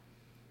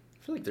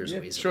 I feel like there's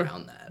ways sure.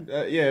 around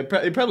that. Yeah,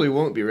 it probably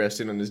won't be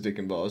resting on his dick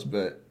and balls,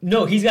 but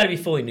No, he's got to be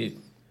fully nude.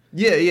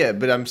 yeah.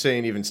 But I'm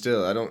saying even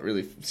still, I don't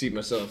really see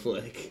myself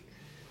like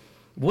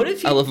What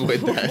if he, I'll avoid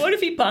that. What if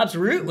he pops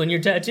root when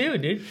you're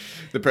tattooed, dude?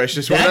 the price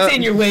just went That's up.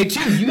 in your way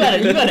too. You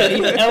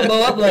gotta elbow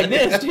up like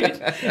this,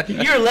 dude.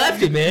 You're a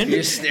lefty, man.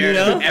 You're staring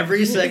at me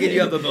every second.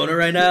 You have a boner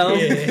right now.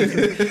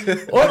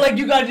 Yeah. Or like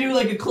you gotta do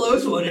like a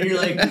close one, and you're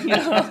like,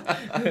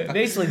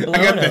 basically blown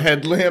I got the up.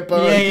 headlamp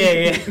on.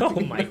 Yeah. Oh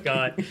my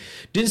god,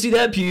 didn't see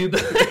that pube.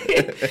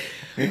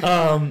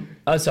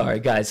 Oh, sorry,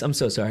 guys. I'm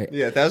so sorry.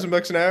 Yeah,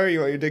 $1,000 an hour. You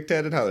want your dick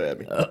tatted? Holler at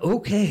me.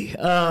 Okay.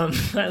 I like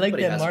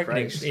Nobody that has a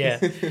marketing. price. Yeah.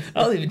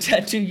 I'll even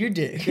tattoo your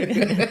dick.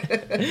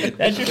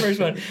 That's your first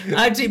one.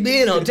 ITB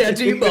and I'll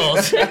tattoo your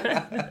balls.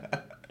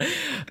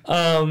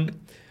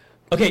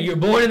 Okay, you're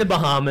born in the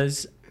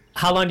Bahamas.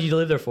 How long did you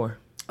live there for?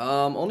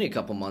 Only a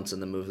couple months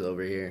and then moved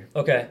over here.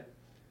 Okay.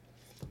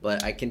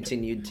 But I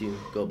continued to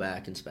go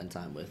back and spend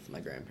time with my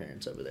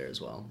grandparents over there as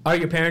well. Are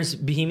your parents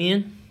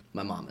Bohemian?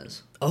 My mom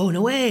is. Oh,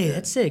 no way.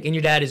 That's sick. And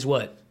your dad is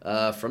what?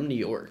 From New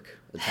York.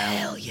 Italian.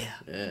 Hell yeah.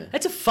 Yeah.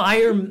 That's a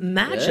fire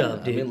matchup,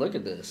 Yeah, dude. I mean, look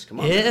at this. Come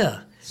on. Yeah.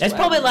 Man. That's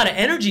probably a lot of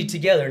energy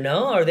together,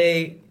 no? Are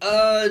they...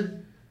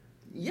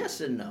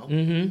 Yes and no.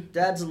 Mm-hmm.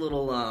 Dad's a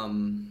little,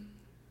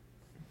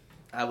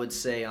 I would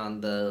say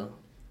on the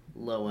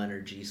low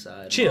energy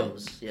side. Chill.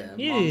 Mom's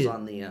Yeah.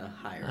 on the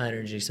higher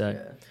energy side.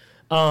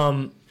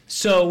 Yeah.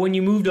 So when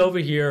you moved over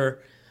here,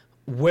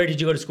 where did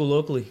you go to school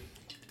locally?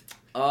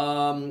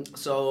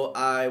 So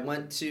I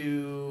went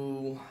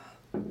to,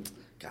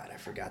 God, I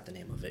forgot the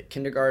name of it.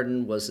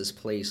 Kindergarten was this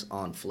place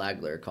on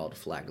Flagler called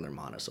Flagler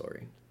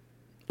Montessori.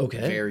 Okay.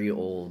 Very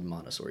old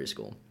Montessori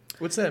school.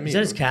 What's that mean? Is that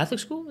his Catholic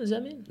school? Does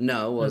that mean?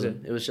 No, it wasn't.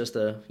 Okay. It was just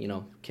a,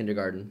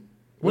 kindergarten.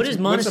 What is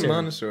Montessori? What's a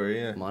Montessori?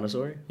 Yeah.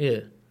 Montessori? Yeah.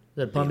 Is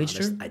that a Palm Be Beach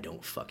honest, term? I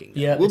don't fucking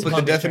know. Yeah. We'll it's put the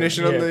Palm Beach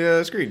definition term. on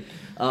the screen.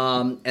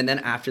 And then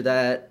after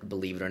that,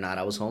 believe it or not,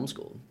 I was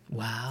homeschooled.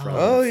 Wow. From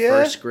Oh, yeah?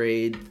 first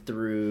grade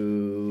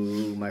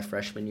through my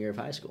freshman year of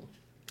high school.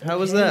 How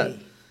was that?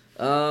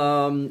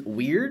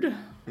 Weird.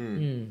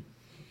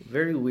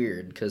 Very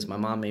weird, because my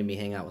mom made me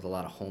hang out with a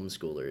lot of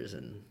homeschoolers,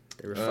 and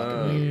they were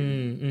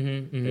fucking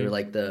weird. They were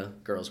like the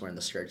girls wearing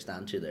the skirts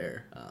down to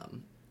their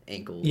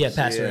ankles. Yeah,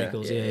 past their Yeah.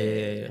 ankles.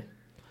 Yeah.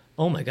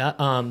 Oh my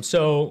God.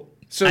 So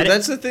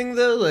That's the thing,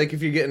 though? Like,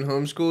 if you're getting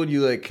homeschooled,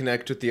 you, like,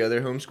 connect with the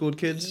other homeschooled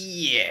kids?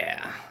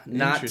 Yeah.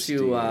 Not Interesting.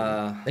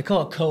 to, they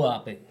call it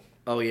co-oping.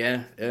 oh,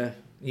 yeah, yeah.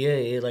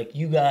 Yeah. Like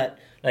you got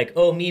like,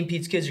 oh, me and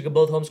Pete's kids are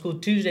both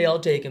homeschooled. Tuesday I'll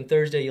take him.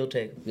 Thursday you'll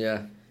take him.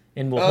 Yeah.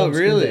 And we'll Oh, homeschool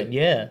really? them.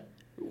 Yeah.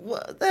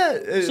 What?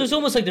 That? So it's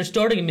almost like they're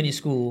starting a mini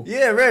school.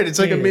 Yeah, right. It's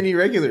like a Yeah. mini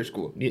regular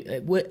school. To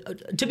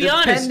be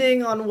honest,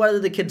 Depending on whether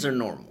the kids are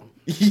normal.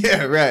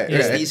 Yeah, right.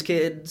 Because right. these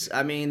kids,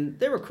 I mean,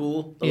 they were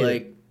cool, but, Yeah.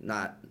 like,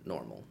 not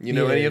normal. You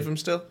know Yeah. any of them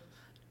still?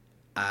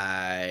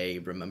 I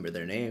remember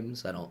their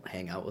names. I don't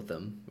hang out with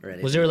them or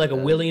anything. was there like a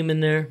that. William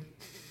in there?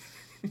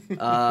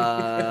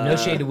 No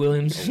shade to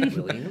Williams.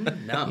 William?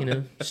 No. You know,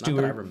 Not that I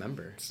Stewart.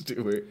 remember.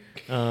 Stewart.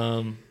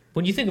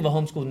 When you think of a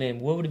homeschool name,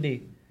 what would it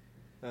be?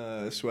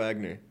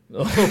 Swagner.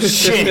 Oh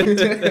shit!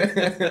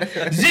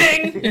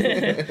 Zing!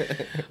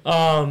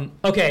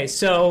 Okay,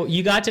 so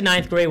you got to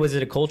 9th grade. Was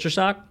it a culture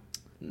shock?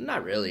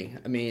 Not really.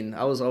 I mean,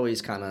 I was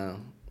always kind of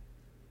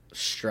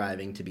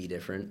striving to be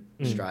different,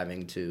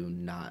 striving to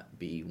not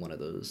be one of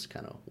those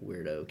kind of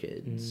weirdo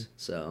kids.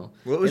 So,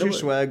 What was it your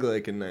swag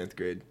like in 9th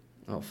grade?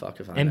 Oh fuck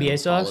if I NBA know.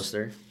 socks?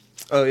 Hollister.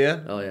 Oh, yeah?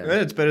 Oh, yeah.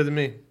 It's better than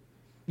me.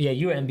 Yeah,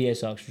 you were NBA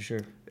socks for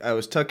sure. I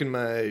was tucking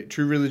my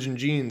True Religion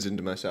jeans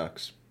into my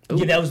socks.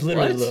 Yeah, that was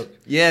literally What? the look.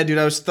 Yeah, dude,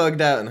 I was thugged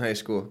out in high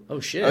school.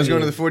 Oh shit. I was going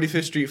to the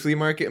 45th Street Flea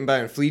Market and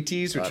buying flea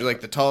tees, which are like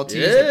the tall tees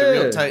yeah, with the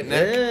real tight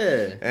neck.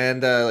 Yeah.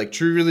 And like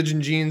True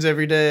Religion jeans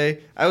every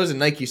day. I was a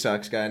Nike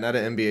socks guy, not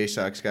an NBA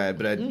socks guy,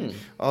 but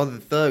all the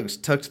thugs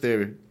tucked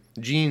their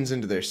jeans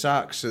into their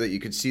socks so that you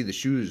could see the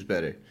shoes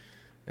better.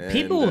 And,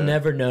 People will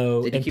never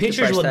know, Did you and keep the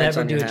pictures price will tags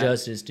never on do your it hat?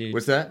 justice, dude.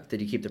 What's that? Did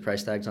you keep the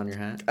price tags on your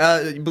hat?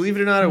 Believe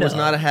it or not, I was No.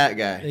 not a hat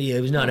guy. Yeah,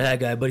 he was not a hat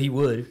guy, but he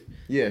would.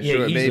 Yeah, Yeah,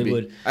 sure, he easily maybe.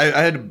 would. I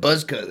had a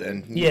buzz cut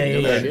then. Yeah,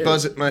 yeah, I'd yeah.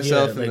 buzz it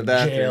myself Yeah, in the like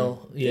bathroom.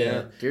 jail.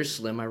 Yeah. Dear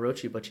Slim, I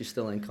wrote you, but you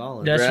still ain't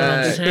calling. That's what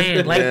I'm Right.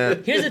 saying. Like, Yeah.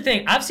 here's the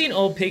thing. I've seen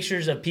old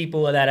pictures of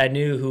people that I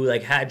knew who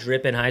like had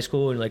drip in high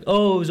school and like,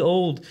 oh, it was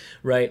old,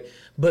 right?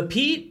 But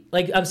Pete,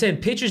 like I'm saying,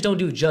 pictures don't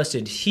do it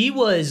justice. He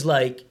was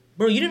like,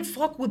 bro, you didn't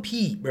fuck with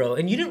Pete, bro,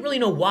 and you didn't really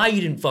know why you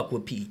didn't fuck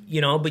with Pete,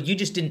 you know, but you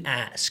just didn't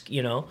ask,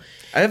 you know.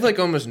 I have like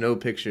almost no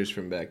pictures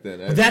from back then.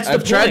 That's the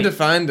I've tried point. to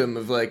find them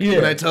of like Yeah.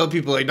 when I tell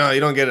people like, no, you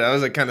don't get it. I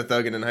was like kind of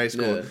thugging in high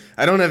school. Yeah.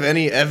 I don't have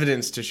any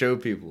evidence to show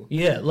people.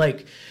 Yeah,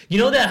 like you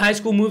know that high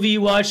school movie you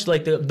watched,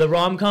 like the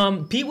rom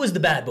com. Pete was the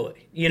bad boy,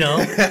 you know,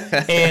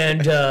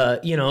 and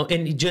you know,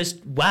 and he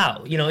just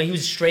wow, you know, he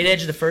was straight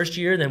edge the first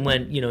year, then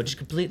went, you know, just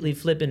completely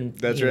flipping.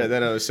 That's you right. know,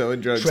 Then I was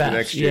selling drugs trash. the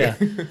next year.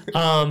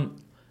 Yeah.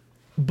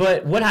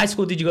 But what high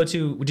school did you go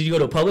to? Did you go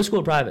to a public school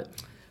or private?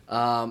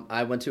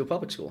 I went to a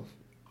public school,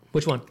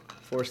 Which one?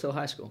 Forest Hill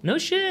High School. No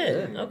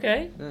shit. Yeah.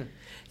 Okay. Yeah.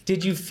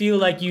 Did you feel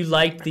like you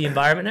liked the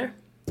environment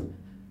there?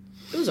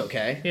 It was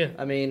okay. Yeah.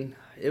 I mean,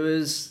 it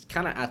was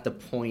kind of at the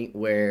point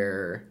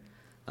where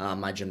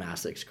my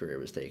gymnastics career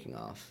was taking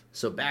off.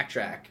 So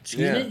backtrack.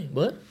 Excuse Yeah. me?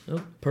 What?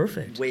 Oh,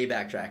 perfect. Way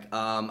backtrack.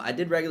 I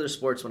did regular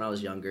sports when I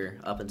was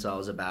younger, up until I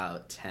was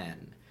about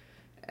 10.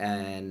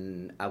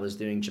 And I was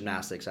doing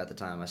gymnastics at the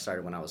time. I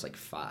started when I was like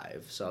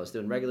 5. So I was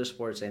doing regular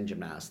sports and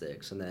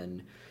gymnastics. And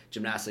then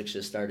gymnastics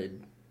just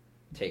started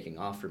taking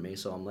off for me.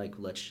 So I'm like,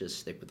 let's just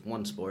stick with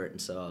one sport.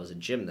 And so I was a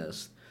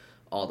gymnast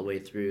all the way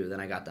through. Then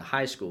I got to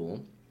high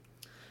school.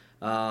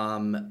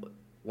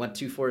 went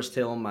to Forest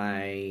Hill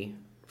my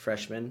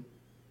freshman,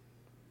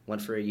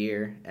 went for a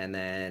year, and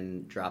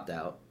then dropped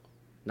out.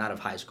 Not of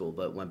high school,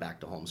 but went back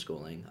to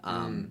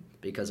homeschooling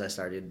because I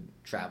started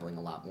traveling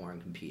a lot more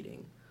and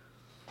competing.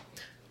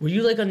 Were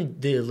you like on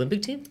the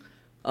Olympic team?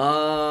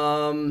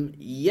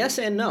 Yes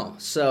and no.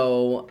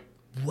 So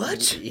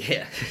what?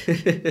 Yeah.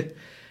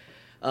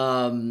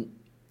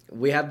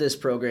 We have this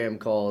program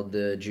called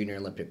the Junior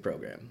Olympic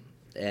program,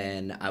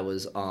 and I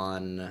was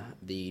on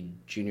the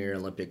Junior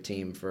Olympic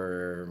team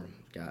for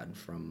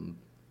from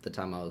the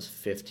time I was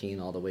 15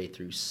 all the way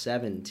through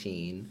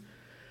 17,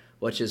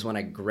 which is when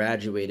I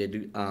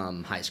graduated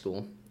high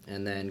school.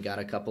 And then got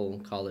a couple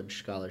college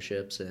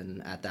scholarships,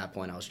 and at that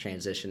point I was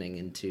transitioning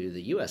into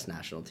the U.S.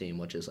 national team,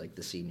 which is like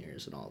the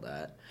seniors and all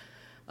that.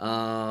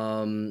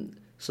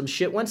 Some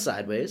shit went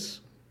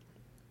sideways,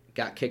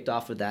 got kicked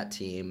off of that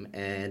team,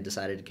 and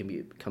decided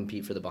to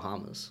compete for the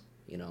Bahamas.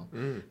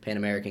 Pan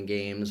American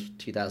Games,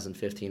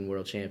 2015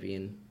 world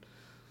champion.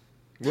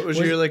 What was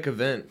your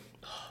event?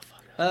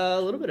 A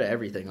little bit of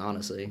everything,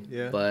 honestly.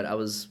 Yeah. But I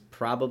was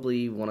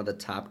probably one of the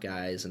top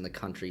guys in the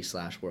country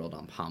 /world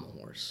on pommel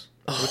horse.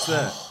 What's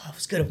that? I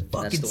was gonna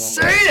fucking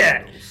say with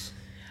that.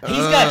 He's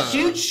got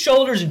huge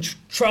shoulders and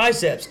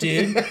triceps,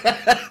 dude.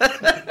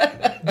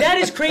 That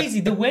is crazy.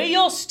 The way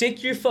y'all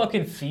stick your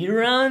fucking feet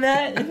around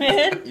that,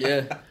 man.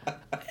 Yeah.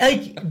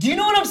 Like, do you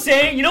know what I'm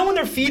saying? You know when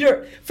their feet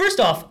are...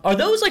 First off, are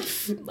those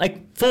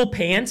like full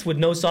pants with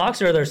no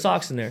socks, or are there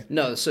socks in there?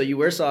 No, so you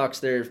wear socks.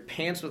 They're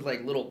pants with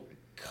like little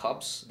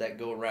cups that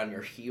go around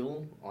your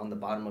heel on the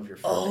bottom of your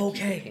foot. Oh, that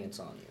keep okay. the pants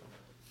on you.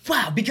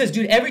 Wow, because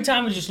dude, every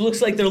time it just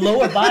looks like their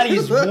lower body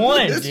is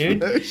one, dude.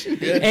 But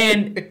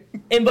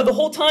the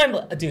whole time,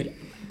 dude,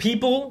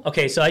 people.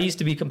 Okay, so I used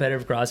to be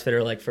competitive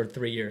CrossFitter for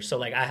 3 years,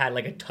 so I had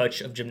a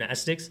touch of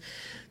gymnastics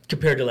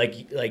compared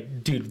to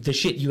dude, the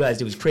shit you guys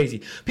do is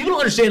crazy. People don't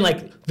understand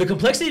the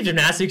complexity of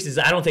gymnastics is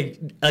I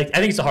think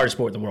it's the hardest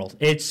sport in the world.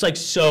 It's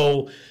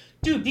so,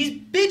 dude, these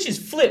bitches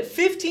flip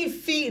 15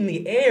 feet in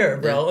the air,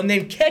 bro, and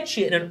then catch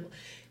it and.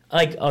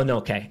 Oh no,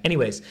 okay.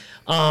 Anyways,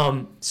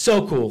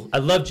 so cool. I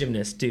love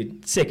gymnasts,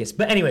 dude. Sickest.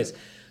 But anyways,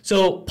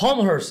 so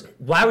Palmerhurst,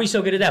 why were you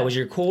so good at that? Was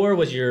your core?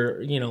 Was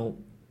your,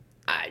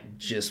 I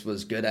just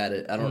was good at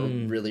it. I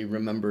don't really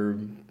remember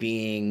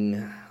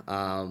being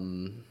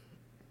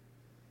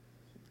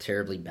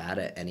terribly bad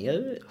at any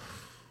of it.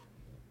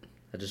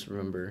 I just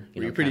remember,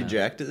 Were you pretty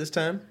jacked at this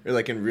time? Or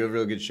in real,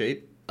 real good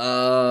shape?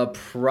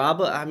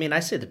 Probably. I mean,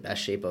 I say the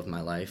best shape of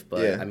my life,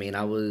 but yeah. I mean,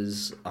 I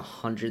was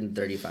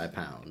 135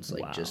 pounds,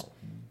 wow. Just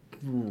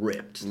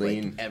ripped,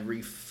 lean,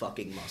 every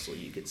fucking muscle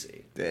you could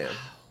see. Damn.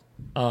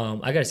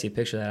 I gotta see a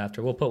picture of that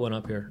after. We'll put one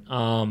up here.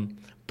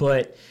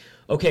 But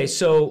okay,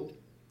 so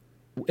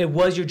it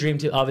was your dream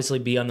to obviously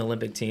be on the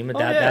Olympic team. And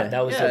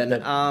that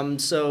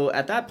was so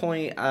at that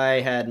point,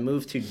 I had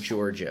moved to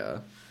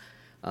Georgia.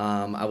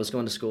 I was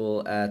going to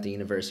school at the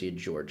University of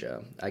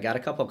Georgia. I got a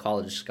couple of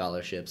college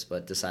scholarships,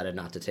 but decided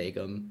not to take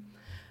them.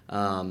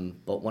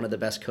 But one of the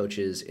best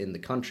coaches in the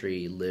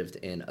country lived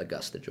in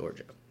Augusta,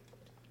 Georgia,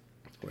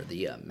 where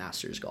the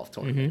Masters golf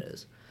tournament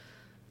is,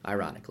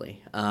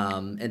 ironically.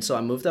 And so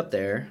I moved up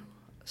there,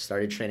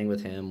 started training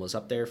with him, was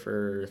up there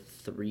for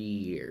 3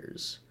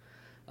 years.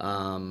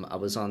 I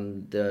was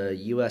on the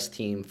U.S.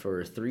 team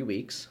for 3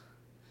 weeks,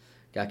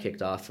 got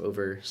kicked off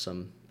over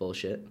some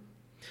bullshit.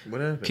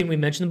 What happened? Can we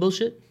mention the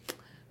bullshit?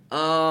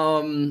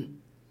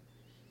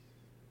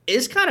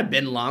 It's kind of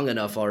been long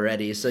enough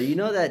already. So you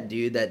know that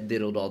dude that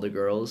diddled all the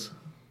girls?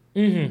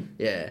 Mm-hmm.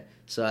 Yeah.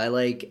 So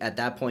I at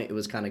that point it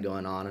was kind of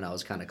going on, and I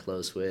was kind of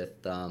close with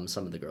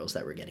some of the girls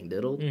that were getting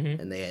diddled,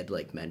 and they had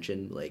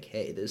mentioned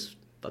hey, this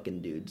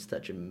fucking dude's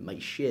touching my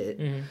shit,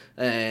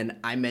 and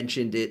I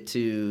mentioned it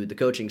to the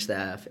coaching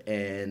staff,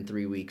 and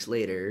 3 weeks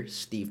later,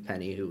 Steve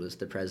Penny, who was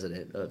the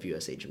president of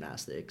USA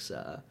Gymnastics,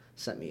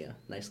 sent me a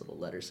nice little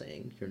letter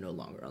saying you're no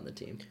longer on the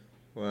team.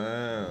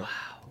 Wow.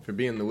 For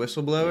being the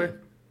whistleblower?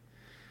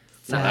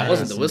 No, I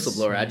wasn't the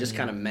whistleblower. I just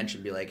kind of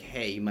mentioned,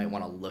 hey, you might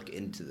want to look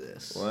into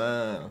this.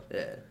 Wow.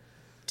 Yeah.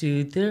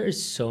 Dude, there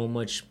is so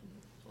much,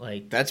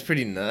 That's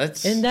pretty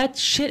nuts. And that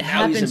shit Now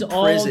happens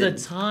all the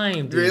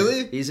time, dude.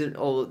 Really? He's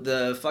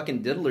the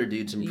fucking diddler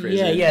dude's in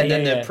prison. Yeah, and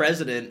then the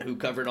president who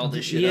covered all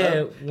this shit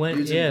up,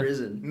 dude's in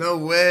prison. No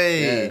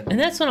way. Yeah. And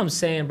that's what I'm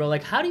saying, bro.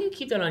 How do you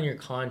keep that on your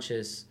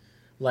conscience?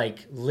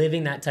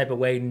 Living that type of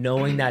way,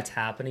 knowing that's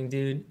happening,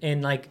 dude.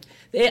 And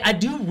I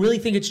do really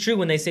think it's true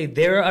when they say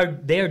they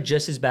are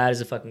just as bad as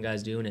the fucking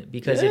guys doing it.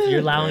 Because if you're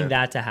allowing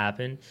that to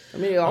happen, I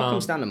mean, it all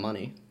comes down to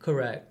money.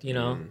 Correct.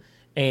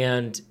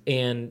 And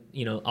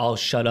I'll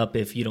shut up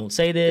if you don't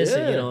say this.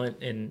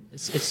 And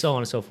it's so on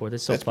and so forth.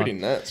 It's so that's pretty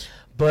nuts.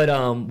 But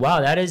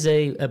wow, that is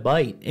a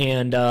bite.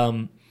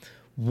 And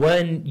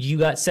when you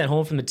got sent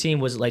home from the team,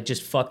 was it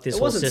just fuck this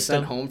whole system? It wasn't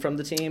sent home from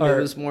the team. It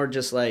was more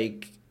just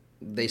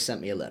they sent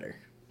me a letter.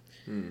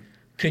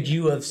 Could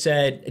you have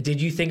said,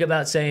 did you think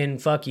about saying,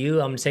 fuck you,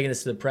 I'm taking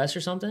this to the press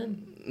or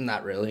something?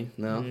 Not really,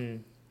 no.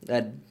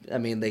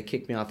 They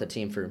kicked me off the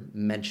team for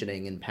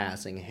mentioning in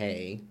passing,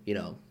 hey,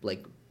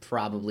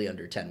 probably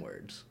under 10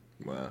 words.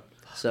 Wow.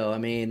 So, I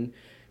mean,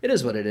 It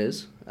is what it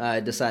is. I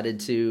decided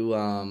to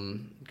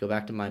go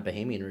back to my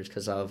Bahamian roots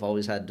because I've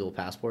always had dual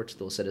passports,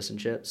 dual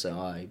citizenship. So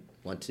I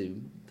went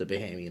to the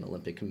Bahamian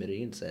Olympic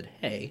Committee and said,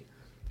 "Hey,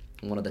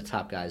 I'm one of the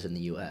top guys in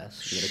the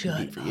U.S. I'm gonna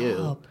compete for you."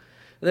 And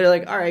they're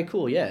like, "All right,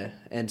 cool, yeah."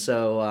 And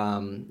so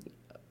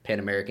Pan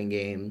American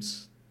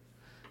Games,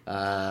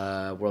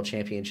 World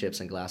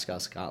Championships in Glasgow,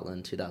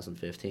 Scotland,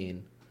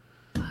 2015.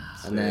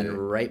 And then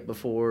right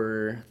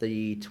before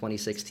the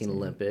 2016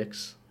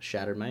 Olympics,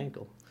 shattered my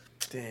ankle.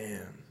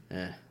 Damn.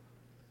 Yeah.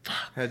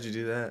 How'd you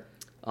do that?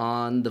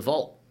 On the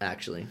vault,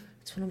 actually.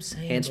 That's what I'm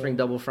saying. Handspring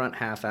double front,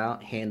 half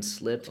out, hand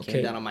slipped,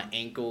 came down on my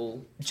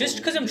ankle. Just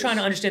because I'm trying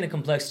to understand the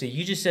complexity,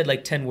 you just said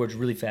like 10 words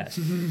really fast.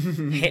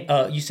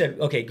 You said,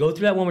 okay, go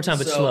through that one more time,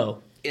 but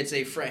slow. It's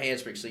a front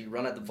handspring, so you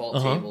run at the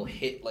vault table,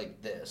 hit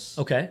like this.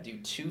 Okay. Do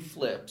 2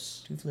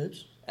 flips. 2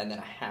 flips? And then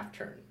a half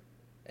turn.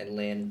 And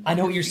land. I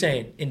know what you're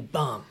saying. And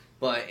bomb.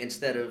 But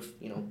instead of,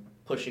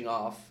 pushing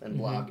off and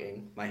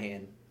blocking, my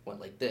hand went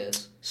like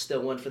this.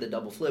 Still went for the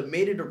double flip.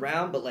 Made it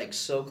around, but like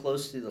so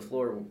close to the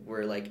floor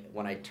where like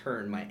when I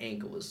turned, my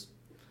ankle was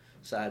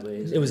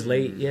sideways. It was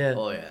late, yeah.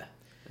 Oh, yeah.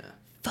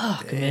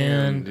 Fuck, Damn,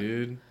 man.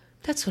 Dude.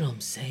 That's what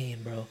I'm saying,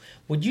 bro.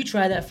 Would you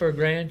try that for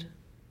 $1,000?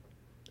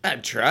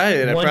 I'd try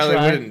it. One I probably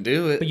try, wouldn't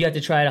do it. But you have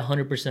to try it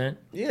 100%?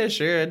 Yeah,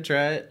 sure, I'd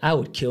try it. I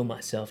would kill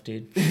myself,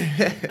 dude.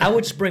 I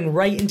would spring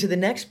right into the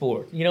next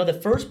board. The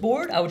first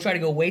board I would try to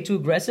go way too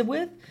aggressive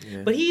with.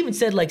 Yeah. But he even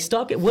said, like,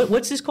 stalk it.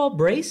 What's this called?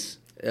 Brace?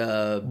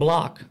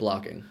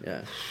 Blocking,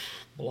 yeah.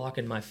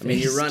 Blocking my face. I mean,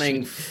 you're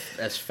running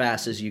as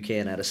fast as you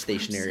can at a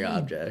stationary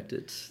object.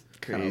 It's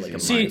kind of like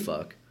a mind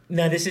fuck.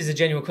 Now, this is a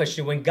genuine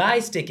question. When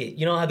guys stick it,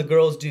 you know how the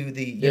girls do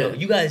the,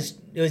 you guys,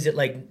 is it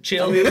like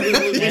chill? I mean,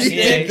 we'll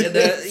stick, and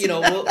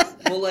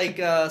we'll like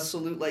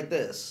salute like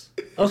this.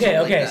 Okay.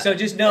 Like so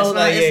just know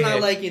it's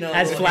not like,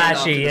 as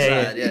flashy,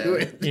 yeah.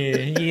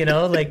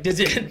 Like,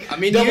 does it, I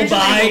mean, double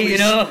buy,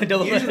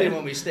 Usually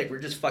when we stick, we're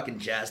just fucking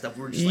jazzed up.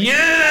 We're just like,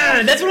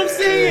 that's what I'm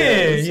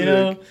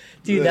saying,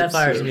 Dude, that That's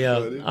fires so me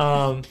funny.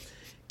 up.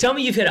 Tell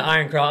me you've hit an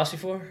iron cross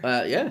before.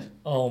 Yeah.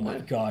 Oh my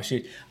gosh,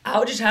 dude. I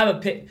would just have a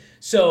pic.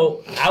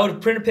 So I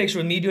would print a picture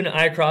with me doing an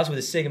iron cross with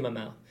a cig in my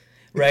mouth.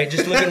 Right?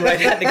 Just looking right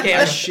at the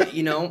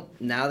camera.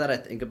 Now that I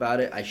think about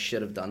it, I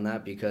should have done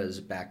that because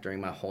back during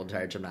my whole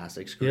entire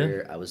gymnastics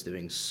career, I was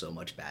doing so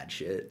much bad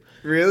shit.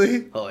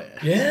 Really? Oh, yeah.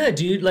 Yeah,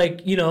 dude.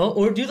 Like,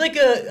 or do like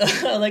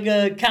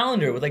a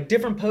calendar with like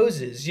different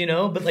poses,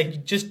 but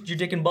like just your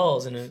dick and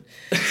balls in it.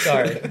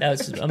 Sorry.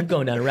 I'm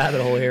going down a rabbit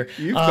hole here.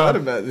 You've thought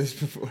about this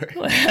before.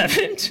 I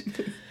haven't.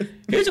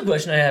 Here's a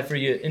question I have for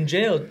you. In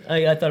jail,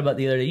 I thought about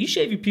the other day. You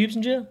shave your pubes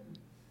in jail?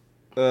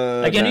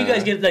 Like, I know you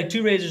guys get like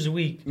 2 razors a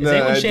week. Is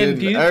anyone shaving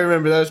pubes? I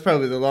remember that was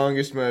probably the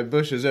longest my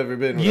bush has ever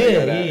been.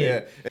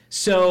 Yeah.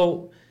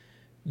 So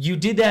you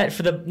did that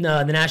for the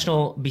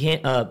national.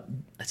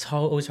 It's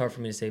always hard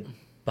for me to say.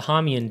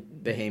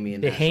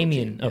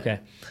 Bahamian. Okay,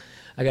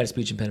 I got a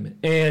speech impediment,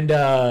 and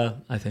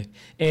I think.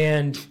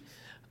 And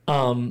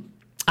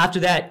after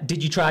that,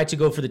 did you try to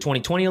go for the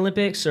 2020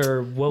 Olympics,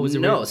 or what was it?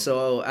 No.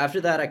 So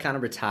after that, I kind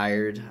of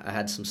retired. I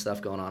had some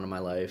stuff going on in my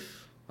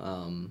life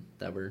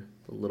that were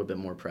a little bit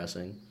more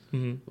pressing.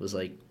 Mm-hmm. It was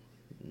like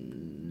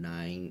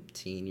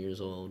 19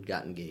 years old,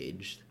 got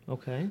engaged.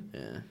 Okay.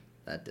 Yeah,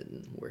 that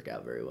didn't work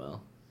out very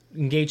well.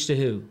 Engaged to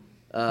who?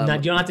 You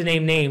don't have to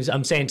name names.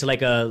 I'm saying to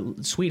like a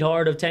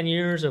sweetheart of 10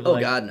 years?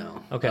 God,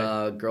 no.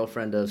 Okay.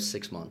 Girlfriend of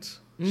 6 months.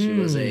 She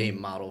was a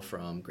model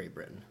from Great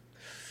Britain.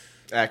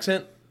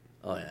 Accent?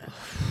 Oh, yeah.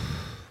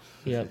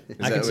 Yeah. Is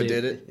that what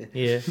did it?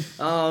 Yeah.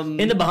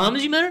 In the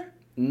Bahamas you met her?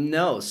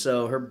 No,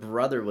 so her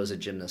brother was a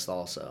gymnast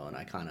also, and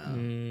I kind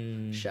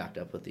of shacked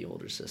up with the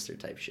older sister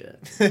type shit.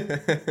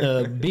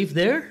 Beef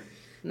there?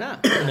 No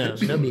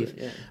beef.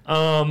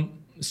 Yeah.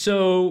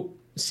 So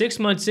 6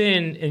 months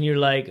in, and you're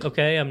like,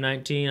 okay, I'm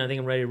 19, I think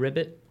I'm ready to rip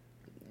it?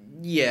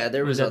 Yeah,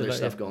 there was other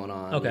stuff going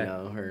on. Okay.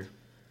 Her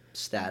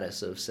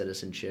status of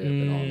citizenship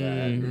and all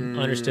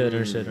that. Understood.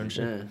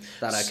 Yeah,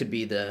 thought I could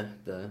be the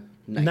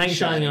knight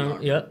shining armor.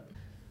 on. Yep.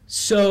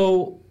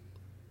 So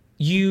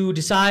you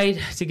decide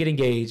to get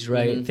engaged,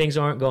 right? Mm-hmm. Things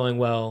aren't going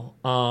well.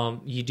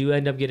 You do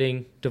end up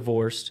getting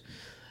divorced.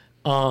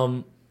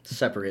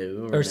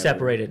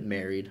 Separated.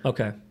 Married.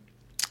 Okay.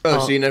 Oh,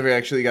 so you never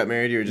actually got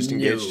married? You were just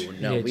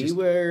engaged? No, Yeah, we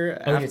were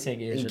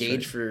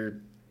engaged for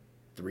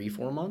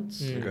 3-4 months.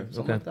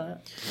 Something like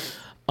that.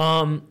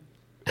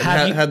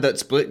 How'd that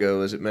split go?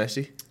 Was it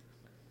messy?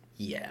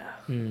 Yeah.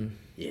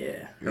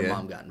 Yeah. Her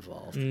mom got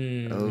involved.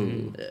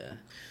 Oh.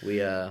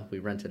 Yeah. We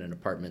rented an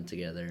apartment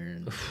together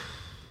and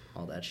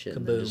all that shit.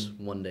 And then just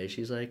one day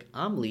she's like,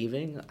 I'm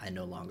leaving. I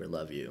no longer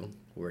love you.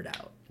 We're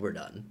out. We're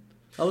done.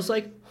 I was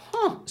like,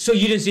 huh. So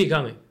you didn't see it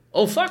coming?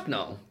 Oh, fuck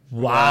no.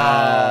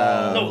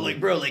 Wow. No, like,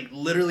 bro, like,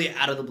 literally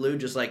out of the blue,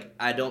 just like,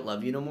 I don't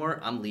love you no more.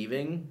 I'm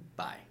leaving.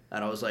 Bye.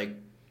 And I was like,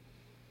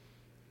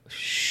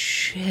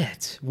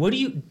 shit. What do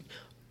you...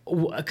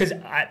 Because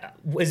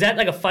is that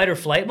like a fight or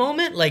flight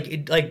moment?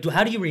 Like,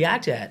 how do you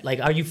react to that? Like,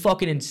 are you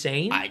fucking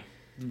insane? I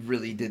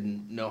really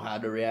didn't know how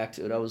to react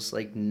to it. I was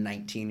like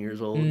 19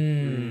 years old.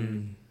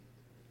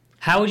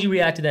 How would you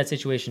react to that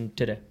situation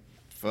today?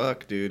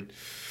 Fuck, dude.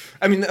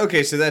 I mean,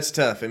 okay, so that's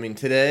tough. I mean,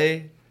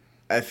 today,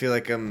 I feel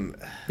like I'm...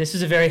 This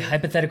is a very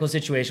hypothetical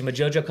situation, but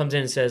JoJo comes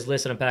in and says,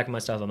 listen, I'm packing my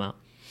stuff, I'm out.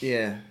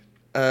 Yeah.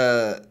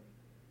 I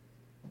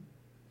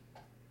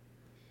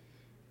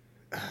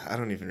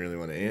don't even really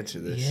want to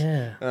answer this.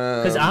 Yeah.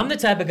 Because I'm the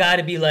type of guy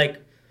to be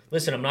like,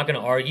 listen, I'm not going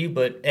to argue,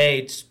 but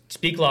A,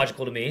 speak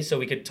logical to me so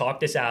we could talk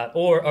this out.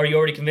 Or are you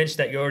already convinced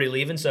that you're already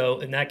leaving? So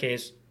in that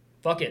case,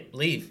 fuck it,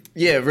 leave.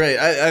 Yeah, right.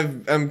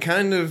 I'm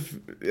kind of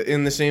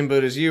in the same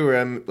boat as you where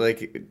I'm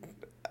like,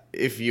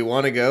 if you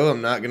want to go,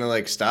 I'm not going to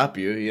like stop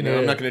you. You know,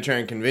 I'm not going to try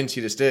and convince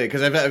you to stay.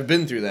 Because I've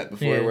been through that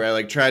before where I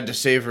like tried to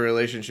save a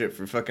relationship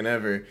for fucking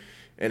ever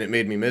and it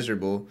made me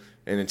miserable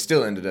and it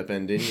still ended up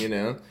ending, you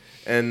know?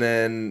 And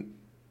then...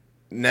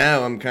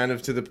 Now I'm kind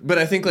of but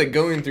I think like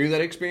going through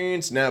that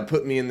experience now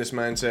put me in this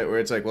mindset where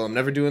it's like, well, I'm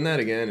never doing that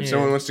again. If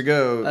someone wants to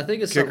go, I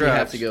think it's something you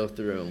have to go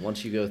through.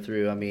 Once you go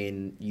through, I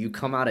mean, you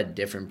come out a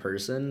different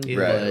person,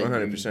 right?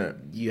 100%.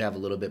 You have a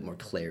little bit more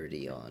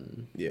clarity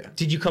on. Yeah.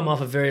 Did you come off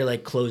a very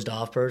like closed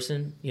off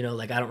person? You know,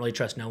 like I don't really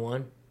trust no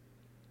one.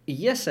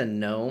 Yes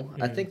and no.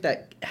 I think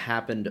that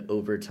happened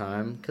over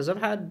time because I've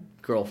had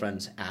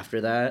girlfriends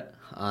after that.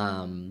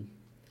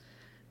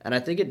 And I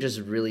think it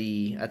just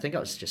really, I think I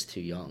was just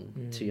too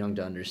young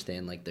to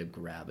understand like the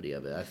gravity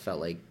of it. I felt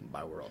like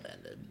my world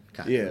ended.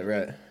 Yeah,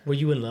 right. Were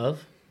you in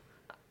love?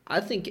 I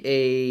think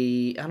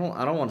I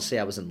don't want to say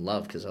I was in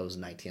love because I was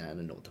 19. I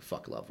didn't know what the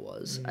fuck love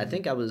was. I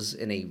think I was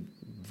in a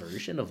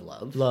version of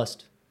love.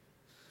 Lust.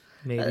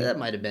 Maybe. That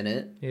might have been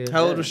it. Yeah.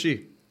 How old was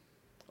she?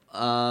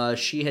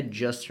 She had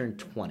just turned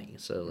 20,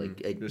 so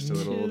like just a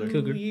little older.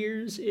 2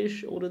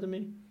 years-ish older than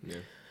me. Yeah.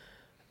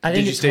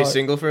 Did you stay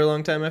single for a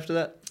long time after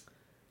that?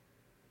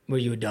 Were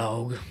you a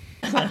dog?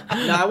 No,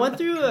 I went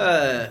through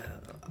I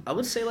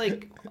would say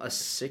like a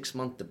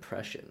 6-month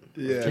depression.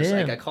 Yeah. Just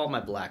like I call it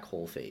my black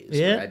hole phase.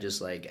 Yeah. Where I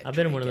just like I've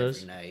been in one of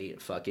those. every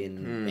night,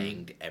 fucking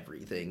banged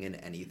everything and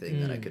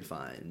anything that I could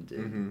find.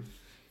 And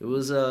it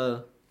was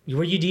Were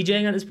you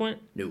DJing at this point?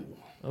 No.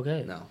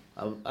 Okay. No.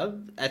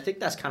 I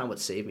think that's kind of what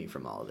saved me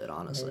from all of it,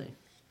 honestly.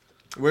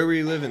 Where were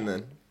you living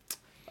then?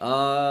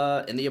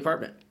 In the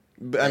apartment.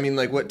 I mean,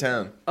 like what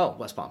town? Oh,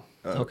 West Palm.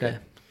 Oh, okay.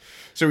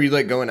 So were you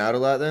like going out a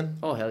lot then?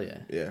 Oh, hell yeah.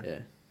 Yeah.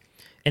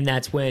 And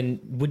that's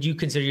when, would you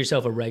consider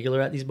yourself a regular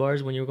at these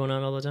bars when you were going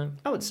out all the time?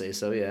 I would say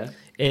so, yeah.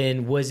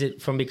 And was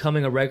it from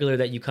becoming a regular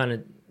that you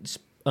kind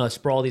of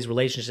sprawl these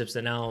relationships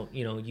that now,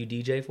 you know, you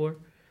DJ for?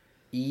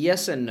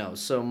 Yes and no.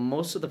 So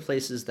most of the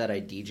places that I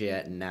DJ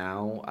at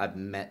now, I've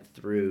met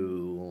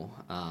through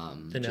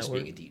just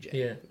being a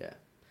DJ. Yeah.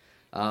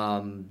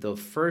 The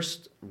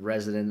first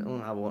resident,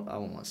 I won't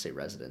want to say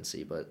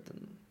residency, but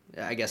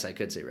I guess I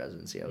could say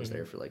residency. I was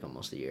there for like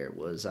almost a year.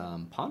 Was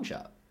Pawn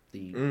Shop,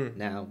 the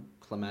now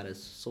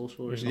Clematis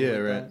Social or something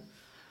like that.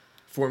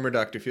 Former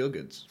Dr.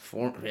 Feelgoods.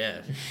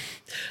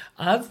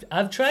 I've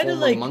tried Former to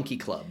like Monkey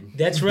Club.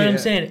 That's what I'm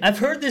saying. I've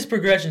heard this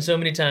progression so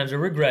many times, or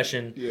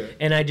regression,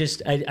 and I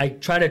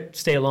try to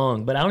stay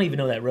along, but I don't even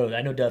know that road.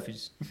 I know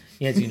Duffy's.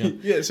 Yes, you know.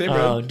 Yeah, same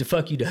road.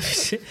 Fuck you,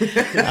 Duffy's.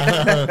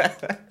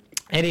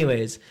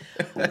 Anyways,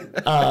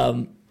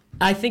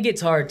 I think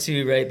it's hard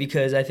too, right?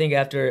 Because I think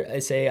after I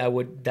say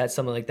that's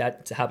something like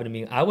that to happen to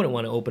me, I wouldn't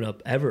want to open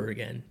up ever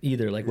again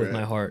either, like with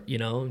my heart, you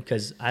know,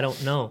 because I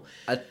don't know.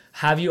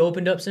 Have you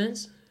opened up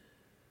since?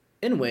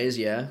 In ways,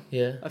 yeah.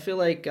 Yeah. I feel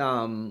like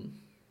when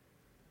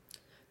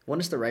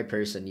it's the right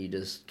person, you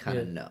just kind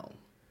of know,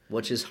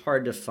 which is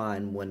hard to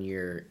find when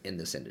you're in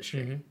this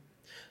industry. Mm-hmm.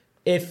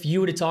 If you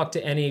were to talk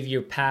to any of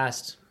your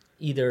past,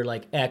 either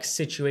like ex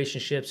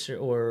situationships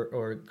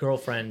or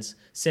girlfriends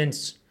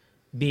since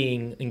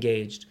being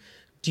engaged,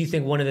 do you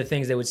think one of the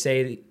things they would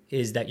say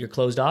is that you're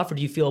closed off, or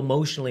do you feel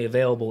emotionally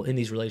available in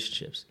these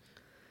relationships?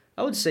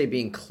 I would say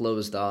being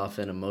closed off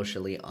and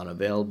emotionally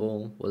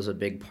unavailable was a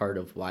big part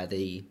of why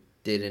they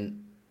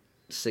didn't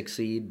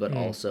succeed, but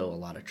also a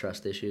lot of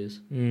trust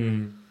issues.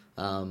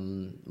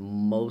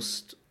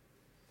 Most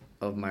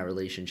of my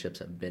relationships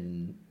have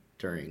been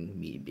during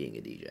me being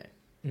a DJ.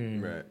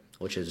 Right.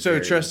 Which is so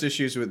trust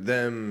issues with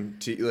them,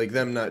 like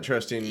them not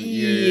trusting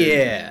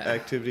your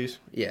activities?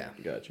 Yeah.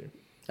 Gotcha.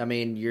 I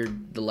mean, you're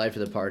the life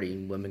of the party.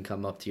 Women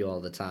come up to you all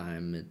the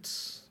time.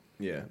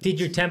 Did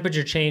your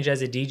temperature change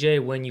as a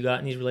DJ when you got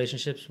in these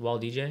relationships while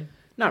DJing?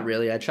 Not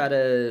really. I try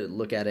to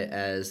look at it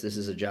as this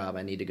is a job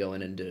I need to go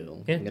in and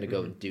do. Yeah. I'm going to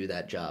go do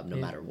that job no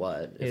matter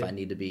what. If I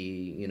need to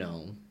be, you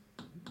know,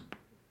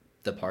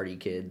 the party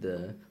kid,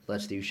 the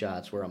let's do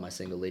shots, where all my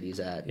single ladies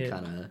at, and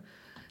kind of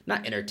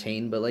not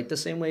entertain, but like the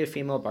same way a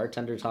female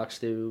bartender talks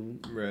to,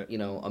 you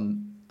know,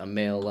 a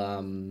male,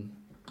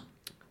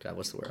 God,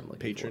 what's the word I'm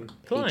looking for?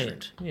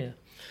 Client. Yeah.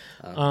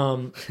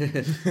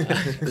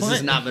 This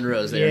is not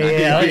Monroe's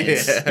there.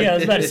 I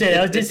was about to say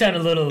that did sound a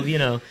little, you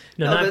know,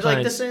 but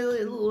like to say a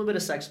little bit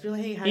of sex, be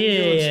like, hey, how you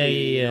doing, sweetie?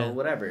 You know,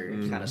 whatever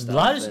kind of stuff.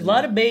 A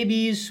lot of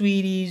babies,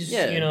 sweeties,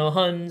 you know,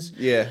 huns.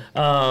 Yeah.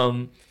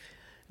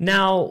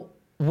 Now,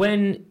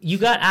 when you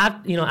got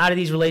out of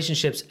these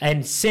relationships,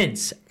 and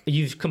since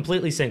you've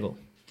completely single.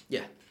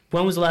 Yeah.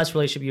 When was the last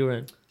relationship you were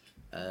in?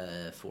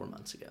 4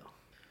 months ago.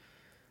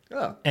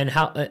 Oh. And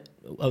how? I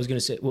was gonna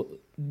say, well,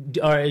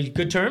 are you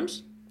good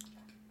terms?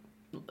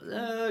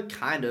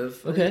 Kind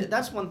of. Okay.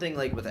 That's one thing,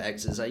 like, with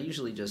exes, I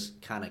usually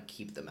just kind of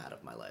keep them out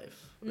of my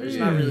life. There's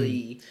not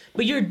really...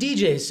 But you're a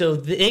DJ, so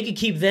they could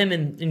keep them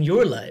in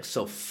your life.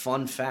 So,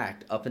 fun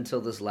fact, up until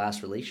this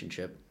last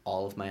relationship,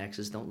 all of my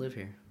exes don't live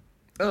here.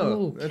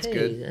 Oh, that's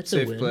good. That's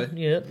Safe a win. play.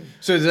 Yep.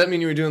 So does that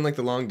mean you were doing like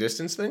the long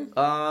distance thing?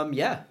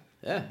 Yeah,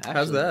 actually.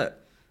 How's that?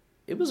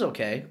 It was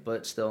okay,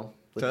 but still,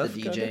 with Tough,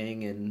 the kinda?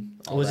 DJing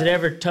and all Was that. it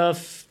ever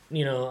tough?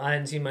 You know, I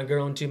hadn't seen my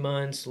girl in 2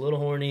 months, a little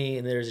horny,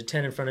 and there's a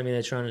 10 in front of me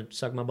that's trying to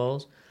suck my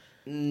balls.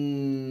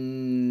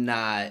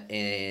 Not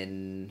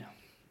in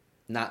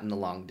the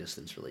long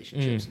distance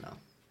relationships, no.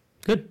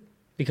 Good,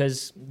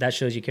 because that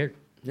shows you cared.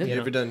 Yeah. You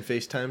know? ever done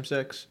FaceTime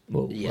sex?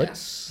 Whoa,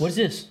 Yes. What is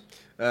this?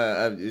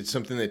 It's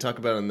something they talk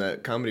about on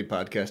that comedy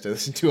podcast I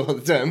listen to all the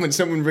time. When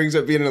someone brings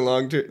up being in a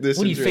long distance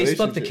What do you face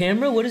fuck the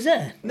camera? What is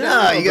that?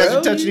 No, you guys bro.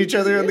 are touching each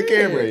other on the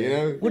camera, you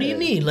know? What do you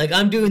mean? Like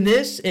I'm doing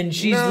this and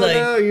she's like,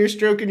 No, you're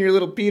stroking your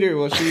little Peter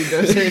while she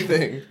does her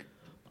thing.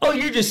 oh,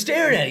 you're just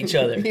staring at each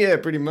other Yeah,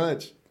 pretty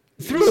much.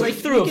 through a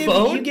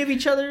phone. You give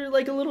each other,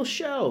 like, a little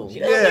show.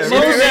 Yeah, Most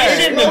right.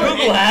 Asian that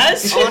Google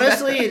has.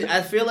 Honestly,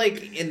 I feel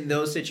like in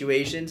those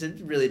situations, it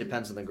really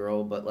depends on the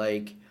girl, but,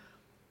 like,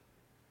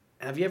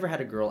 have you ever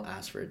had a girl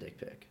ask for a dick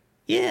pic?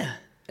 Yeah.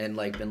 And,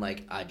 like, been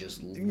like, I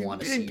just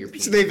want to see your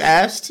penis. So they've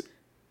asked?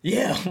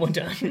 Yeah, one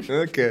time.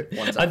 Okay.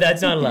 One time.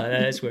 That's not a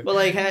lie. I swear. But,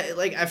 like,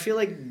 I feel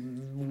like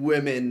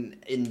women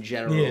in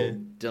general Yeah.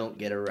 don't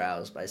get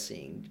aroused by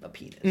seeing a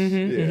penis.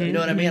 Yeah. You know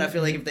what I mean? I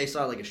feel like if they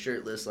saw, like, a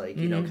shirtless, like,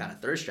 you know, kind of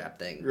thirst trap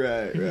thing.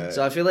 Right.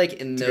 So I feel like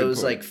in That's a good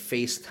those, point. like,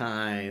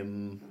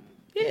 FaceTime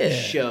Yeah.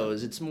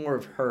 shows, it's more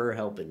of her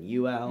helping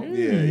you out.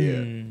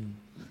 Yeah.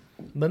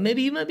 But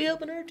maybe you might be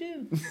helping her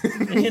too.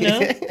 You know?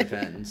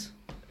 Depends.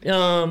 They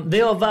all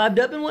vibed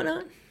up and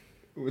whatnot.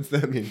 What's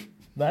that mean?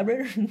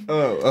 Vibrator.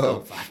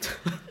 Oh.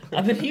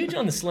 I've been huge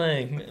on the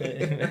slang.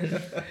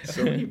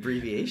 So many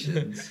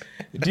abbreviations.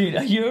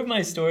 Dude, you heard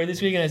my story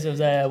this week and I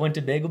said I went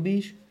to Bagel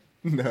Beach.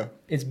 No.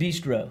 It's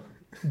bistro.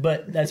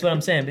 But that's what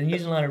I'm saying. I've been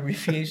using a lot of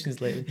abbreviations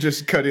lately.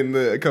 Just cutting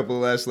a couple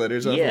of last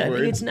letters off Yeah, of I think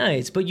words. it's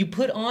nice. But you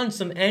put on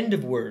some end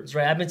of words,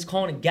 right? I've been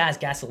calling it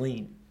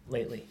gasoline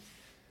lately.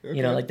 Okay.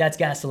 You know, like that's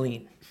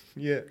gasoline.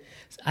 Yeah.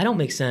 I don't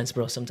make sense,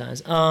 bro,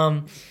 sometimes.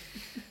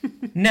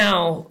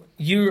 Now,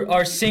 you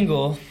are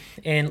single,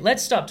 and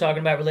let's stop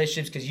talking about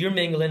relationships because you're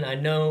mingling. I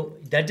know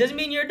that doesn't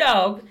mean you're a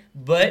dog,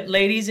 but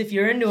ladies, if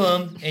you're into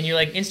them and you're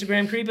like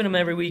Instagram creeping them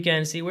every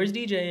weekend, see where's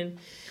DJing.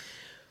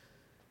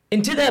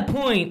 And to that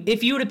point,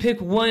 if you were to pick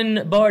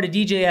one bar to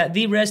DJ at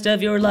the rest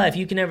of your life,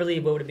 you can never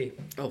leave, what would it be?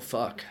 Oh,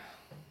 fuck.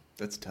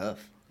 That's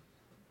tough.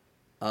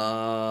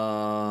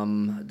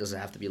 Does it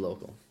have to be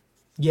local?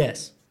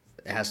 Yes,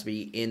 It has to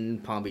be in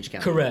Palm Beach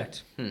County.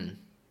 correct.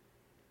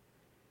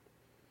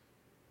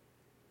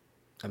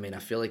 I mean, I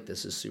feel like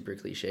this is super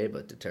cliche,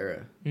 but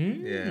Deterra.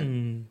 Yeah.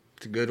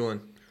 It's a good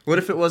one. What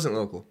if it wasn't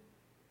local?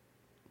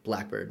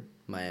 Blackbird,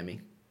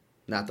 Miami.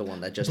 Not the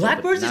one that just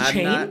Blackbird's opened. a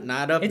chain?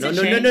 Not up. It's No, a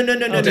no, chain? no, no, no,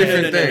 no, no,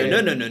 Different no, no, thing.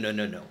 no, no, no, no,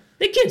 no, no.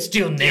 They can't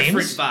steal Different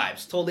names.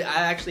 vibes. Totally.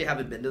 I actually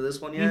haven't been to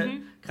this one yet.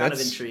 Kind of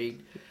That's-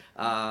 intrigued.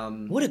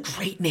 What a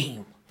great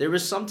name. There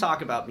was some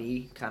talk about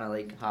me kind of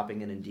like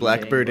hopping in and DJing.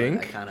 Blackbird but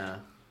Inc.? I kind of.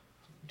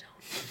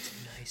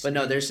 Nice. But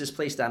no, there's this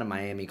place down in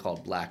Miami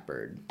called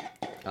Blackbird.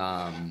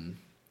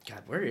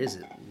 God, where is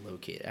it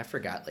located? I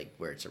forgot like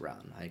where it's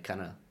around. I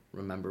kind of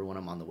remember when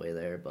I'm on the way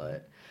there,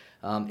 but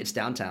it's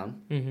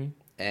downtown,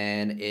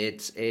 and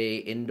it's a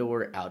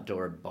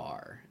indoor-outdoor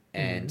bar,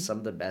 and some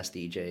of the best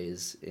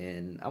DJs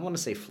in I want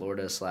to say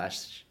Florida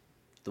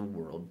 / the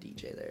world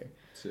DJ there.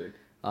 Sick.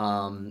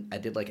 I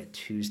did like a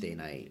Tuesday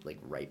night, like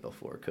right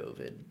before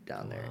COVID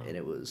down there. And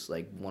it was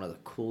like one of the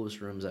coolest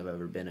rooms I've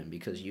ever been in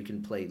because you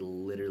can play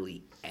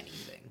literally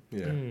anything.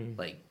 Yeah.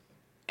 Like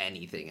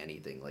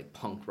anything, like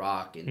punk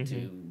rock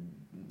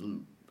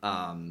into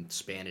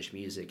Spanish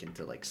music,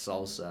 into like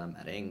salsa,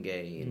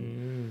 merengue,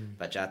 and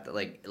bachata,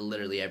 like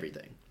literally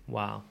everything.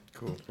 Wow.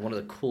 Cool. One of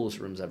the coolest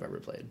rooms I've ever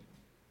played.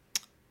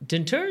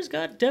 Dentura's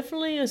got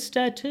definitely a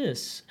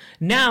status.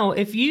 Now,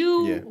 if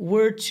you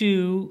were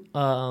to,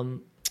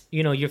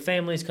 your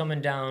family's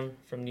coming down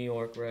from New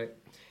York, right?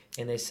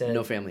 And they said...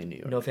 No family in New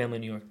York. No family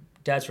in New York.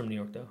 Dad's from New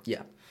York, though.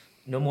 Yeah.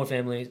 No more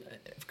families.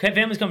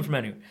 Families coming from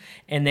anywhere.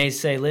 And they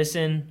say,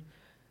 listen,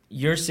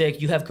 you're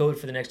sick. You have COVID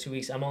for the next 2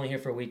 weeks. I'm only here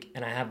for a week,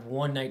 and I have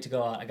one night to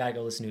go out. I got to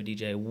go listen to a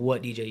DJ.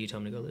 What DJ you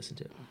tell me to go listen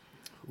to?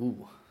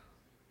 Ooh.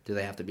 Do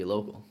they have to be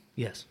local?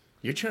 Yes.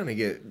 You're trying to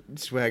get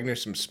Swagner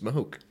some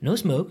smoke. No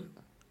smoke.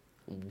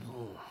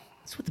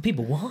 That's what the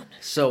people want.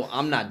 So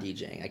I'm not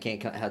DJing. I can't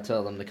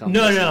tell them to come.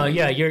 No, listen.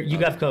 yeah, you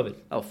got COVID.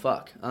 Oh,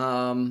 fuck.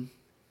 God,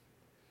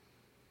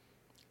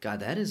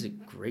 that is a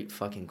great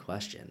fucking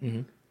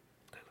question.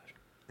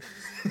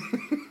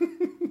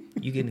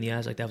 You gave me the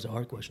eyes like that was a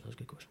hard question. That was a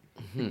good question.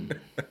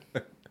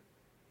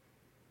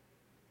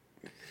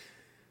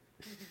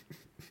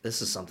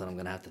 This is something I'm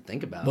gonna have to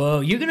think about.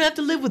 Well, you're gonna have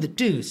to live with it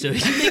too, so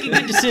you make a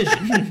good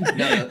decision.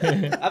 No,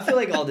 I feel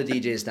like all the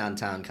DJs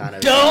downtown kind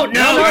of No.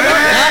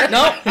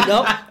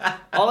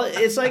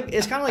 It's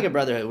kind of like a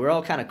brotherhood. We're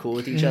all kind of cool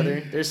with each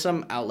other. There's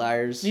some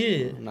outliers.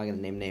 Yeah. I'm not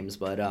gonna name names,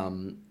 but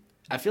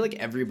I feel like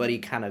everybody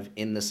kind of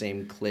in the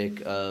same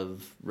clique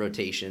of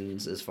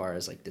rotations as far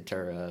as like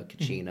Datura,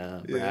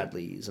 Kachina,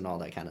 Bradley's, and all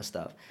that kind of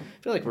stuff. I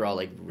feel like we're all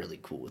like really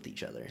cool with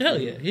each other. Hell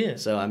yeah.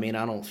 So I mean,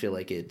 I don't feel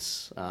like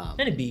it's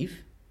Any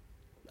beef?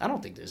 I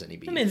don't think there's any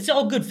beef. I mean, it's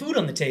all good food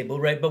on the table,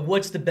 right? But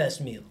what's the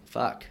best meal?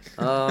 Fuck.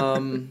 Now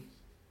I'm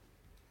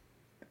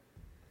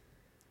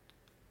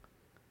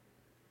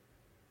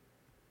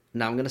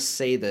gonna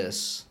say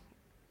this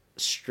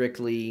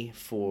strictly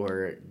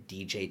for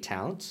DJ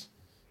talents.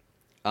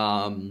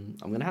 I'm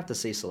gonna have to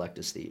say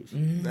Selecta Steve.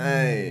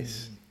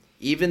 Nice.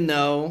 Even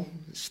though,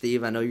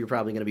 Steve, I know you're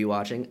probably gonna be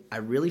watching, I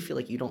really feel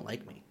like you don't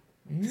like me.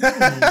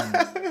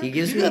 He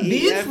gives me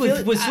beef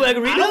with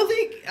Swaggerito?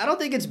 I don't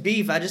think it's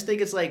beef. I just think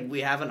it's like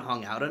we haven't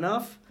hung out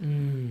enough.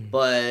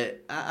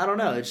 But I don't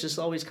know. It's just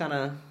always kind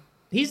of.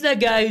 He's that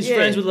guy who's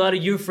friends with a lot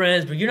of your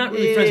friends, but you're not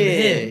really friends with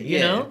him, you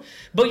know?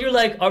 But you're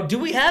like, do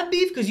we have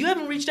beef? Because you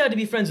haven't reached out to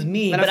be friends with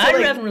me, but I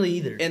haven't really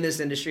either. In this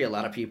industry, a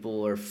lot of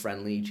people are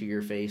friendly to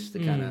your face to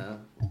kind of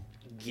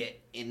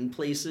get in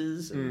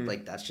places. And,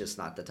 like, that's just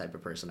not the type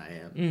of person I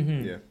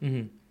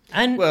am.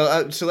 And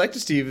Selecta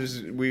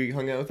Steve, we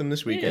hung out with him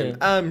this weekend.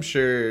 Yeah. I'm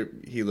sure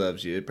he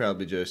loves you. It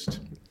probably just...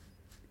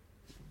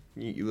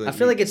 I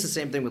feel like it's the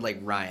same thing with like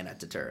Ryan at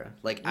Datura.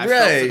 Like I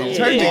Right. felt It's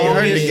for hard the to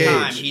longest gauge.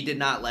 time he did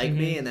not like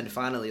me, and then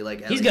finally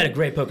like he's got a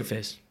great poker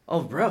face.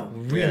 Oh, bro,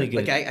 Really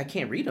good. Like I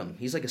can't read him.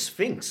 He's like a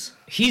sphinx.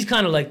 He's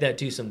kind of like that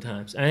too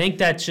sometimes. I think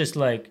that's just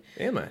like...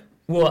 Am I?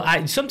 Well,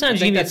 sometimes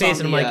you give me a that's face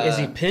on and I'm the, like, is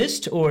he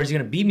pissed or is he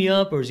going to beat me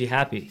up or is he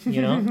happy?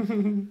 You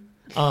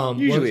know?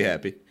 Usually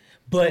happy.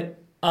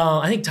 But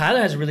I think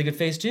Tyler has a really good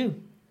face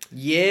too.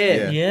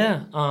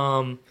 Yeah.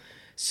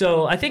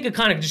 So I think it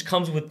kind of just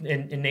comes with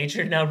in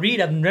nature. Now,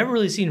 Reed, I've never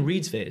really seen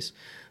Reed's face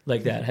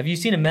like that. Have you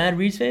seen a mad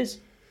Reed's face?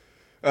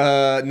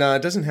 No,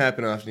 it doesn't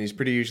happen often. He's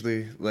pretty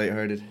usually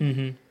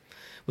lighthearted.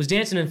 Was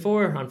dancing in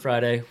 4 on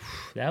Friday.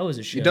 That was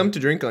a show. You dumped a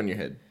drink on your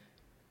head.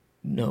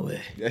 No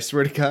way. I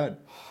swear to God.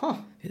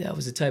 That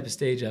was the type of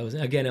stage I was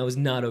in. Again, I was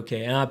not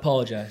okay, and I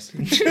apologize.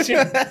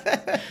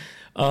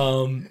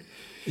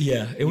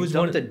 Yeah, it was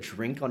dumped a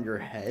drink on your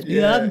head.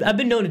 Yeah, I've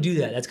been known to do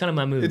that. That's kind of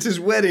my move. It's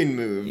his wedding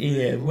move.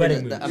 Yeah,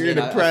 wedding move. You're in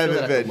a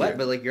private venue.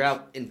 But like you're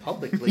out in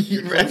public, like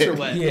your clothes are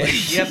wet. Yeah.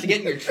 Like, you have to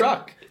get in your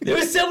truck. There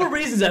were several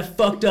reasons I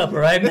fucked up, all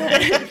right, man?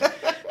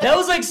 That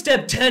was like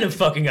step 10 of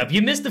fucking up.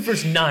 You missed the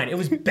first 9. It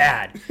was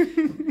bad.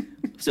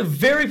 It was a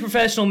very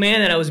professional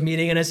man that I was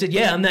meeting, and I said,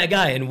 yeah, I'm that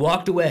guy, and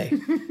walked away.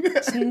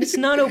 It's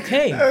not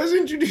okay. I was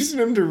introducing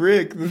him to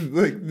Rick,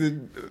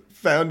 the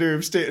founder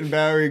of State and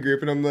Bowery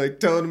Group, and I'm like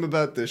telling him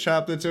about the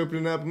shop that's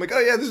opening up. I'm like, oh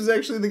yeah, this is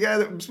actually the guy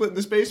that I'm splitting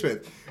the space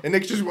with. And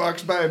Nick just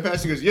walks by and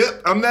passes and goes,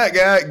 yep, I'm that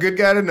guy. Good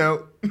guy to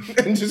know.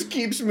 And just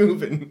keeps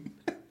moving.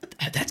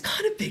 That's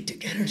kind of big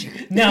dick energy.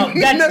 No,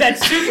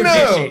 that's super no,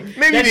 douchey.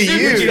 maybe That's to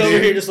super you, douchey. dude. Over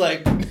here just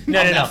like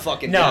No.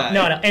 fucking guy.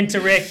 No. And to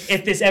Rick,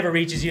 if this ever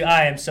reaches you,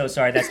 I am so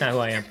sorry. That's not who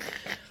I am.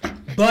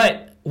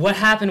 But what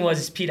happened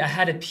was, Pete, I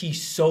had to pee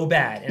so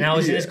bad, and I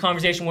was in this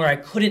conversation where I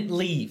couldn't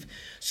leave.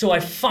 So I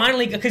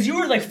finally, because you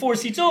were like 4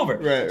 seats over.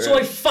 Right. So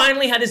I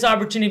finally had this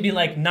opportunity to be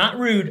like, not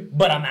rude,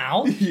 but I'm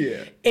out.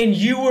 Yeah. And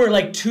you were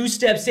like 2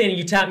 steps in, and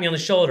you tapped me on the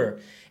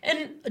shoulder.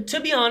 And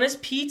to be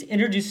honest, Pete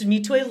introduces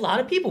me to a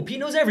lot of people. Pete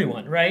knows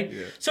everyone, right?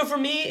 Yeah. So for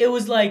me, it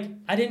was like,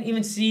 I didn't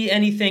even see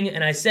anything,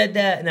 and I said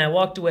that, and I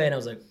walked away, and I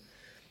was like,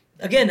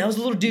 again, that was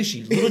a little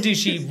douchey,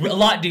 a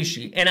lot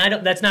douchey.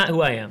 And that's not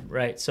who I am,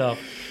 right? So,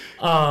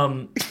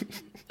 I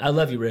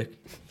love you, Rick.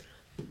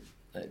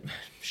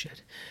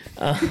 Shit.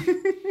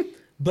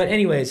 But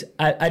anyways,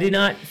 I did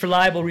not, for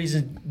liable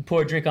reasons,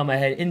 pour a drink on my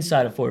head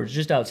inside of 4. It was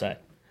just outside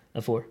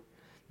of 4.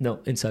 No,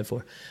 inside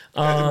 4.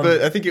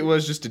 But I think it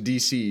was just a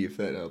DC, if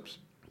that helps.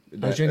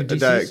 I was drinking a DCs.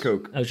 Diet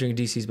Coke. I was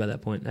drinking DCs by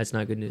that point. That's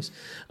not good news.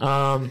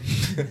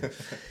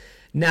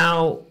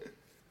 Now,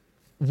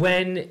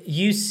 when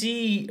you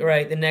see,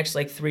 right, the next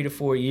like 3 to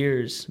 4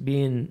 years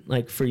being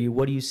like for you,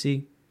 what do you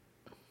see?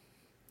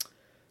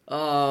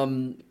 I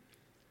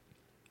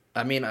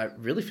mean, I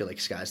really feel like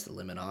sky's the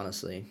limit,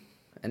 honestly.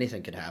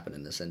 Anything could happen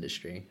in this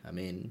industry. I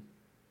mean,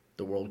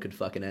 the world could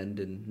fucking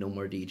end and no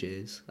more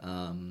DJs.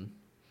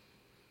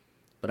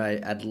 But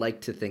I'd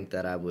like to think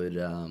that I would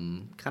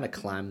kind of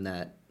climb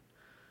that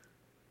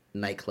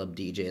nightclub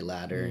DJ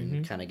ladder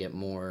and kind of get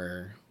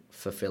more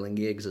fulfilling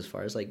gigs as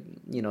far as like,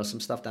 you know, some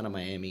stuff down in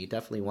Miami.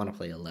 Definitely want to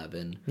play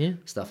 11. Yeah.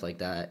 Stuff like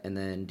that. And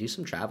then do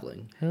some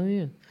traveling. Hell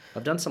yeah.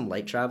 I've done some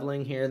light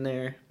traveling here and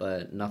there,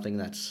 but nothing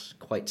that's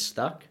quite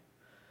stuck.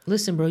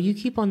 Listen, bro, you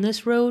keep on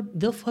this road,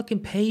 they'll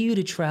fucking pay you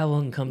to travel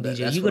and come DJ.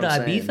 That's You go what to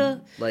I'm Ibiza?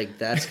 saying. Like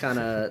that's kind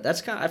of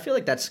I feel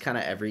like that's kind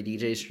of every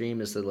DJ's dream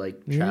is to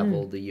like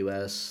travel the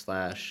US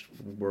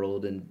 /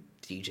 world and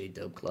DJ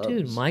dope clubs.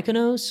 Dude,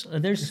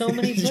 Mykonos? There's so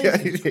many Yeah, I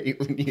places. hate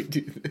when you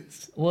do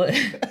this. What?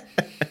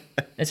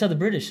 That's how the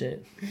British say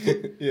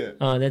it.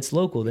 Yeah. That's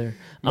local there.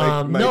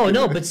 Mike,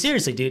 No, but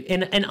seriously, dude.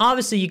 And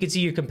obviously you could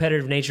see your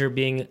competitive nature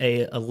being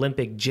a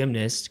Olympic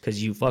gymnast,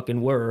 because you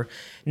fucking were,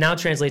 now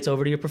translates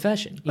over to your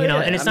profession. You know,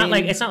 and it's not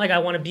like I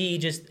want to be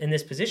just in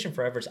this position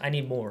forever. It's, I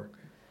need more.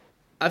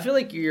 I feel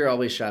like you're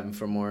always striving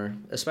for more,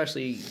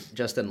 especially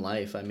just in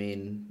life. I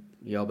mean,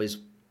 you always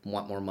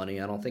want more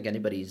money. I don't think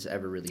anybody's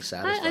ever really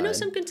satisfied. I know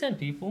some content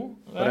people.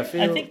 But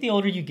I think the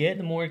older you get,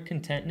 the more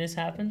contentness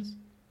happens.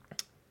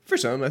 For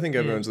some, I think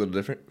everyone's a little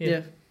different.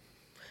 Yeah.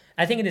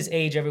 I think in this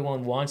age,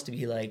 everyone wants to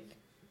be like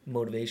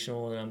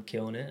motivational, and I'm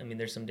killing it. I mean,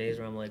 there's some days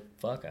where I'm like,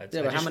 fuck.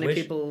 But how many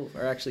people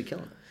are actually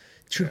killing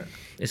it? True.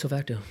 It's a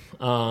facto.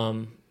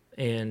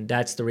 And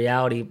that's the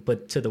reality.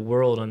 But to the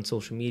world on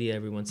social media,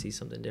 everyone sees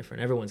something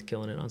different. Everyone's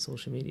killing it on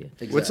social media.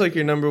 Exactly. What's like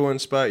your number one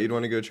spot you'd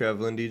want to go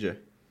travel and DJ?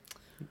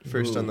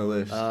 First on the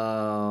list.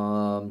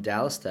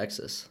 Dallas,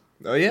 Texas.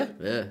 Oh yeah?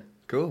 Yeah.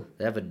 Cool.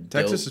 They have a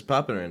Texas is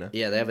popping right now.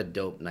 Yeah, they have a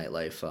dope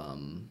nightlife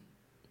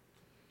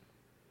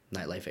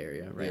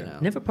area right now.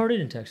 Never partied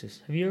in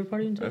Texas. Have you ever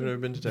partied in Texas? I've never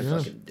been to Texas. No.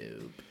 Fucking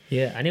dope.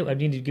 Yeah, we would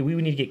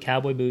need to get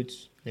cowboy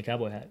boots and a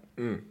cowboy hat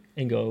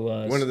and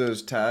go. One of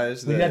those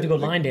ties. We'd have to go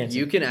line dancing.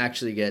 You can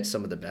actually get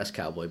some of the best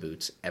cowboy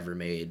boots ever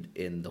made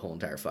in the whole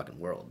entire fucking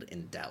world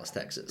in Dallas,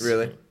 Texas.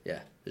 Really?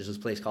 Yeah. There's this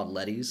place called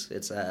Letty's.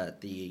 It's at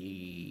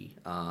the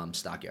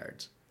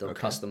Stockyards. They'll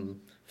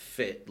custom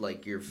fit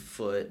like your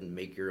foot and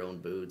make your own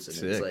boots, and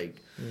it's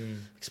like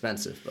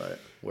expensive but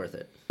worth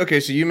it. Okay,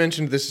 so you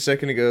mentioned this a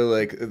second ago,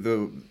 like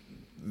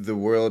the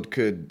world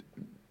could,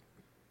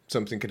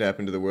 something could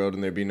happen to the world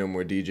and there'd be no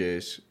more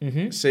DJs.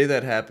 Mm-hmm. Say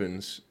that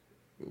happens,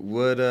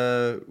 what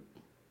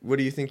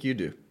do you think you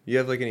do? You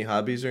have like any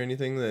hobbies or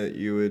anything that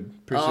you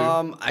would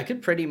pursue? I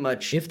could pretty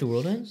much. If the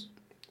world ends.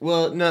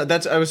 Well, no,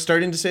 I was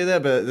starting to say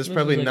that, but that's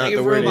probably like, not if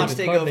the word. robots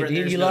take over,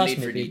 there's no need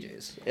for me.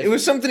 DJs. It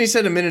was something he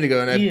said a minute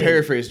ago, and I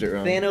paraphrased it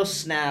wrong. Thanos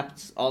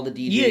snapped all the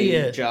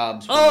DJ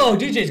jobs. Oh,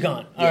 DJ's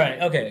gone. All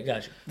right, okay,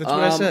 gotcha. That's what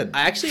I said.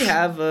 I actually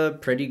have a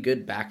pretty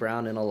good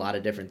background in a lot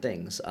of different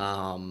things.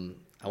 I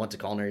went to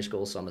culinary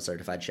school, so I'm a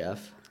certified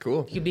chef.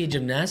 Cool. You could be a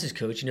gymnastics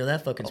coach. You know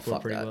that fucking sport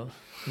fuck pretty that. well.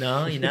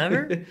 No, you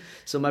never?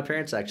 So my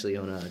parents actually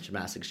own a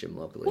gymnastics gym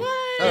locally. What?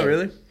 Oh,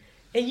 really?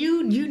 And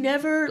you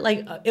never,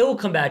 like, it will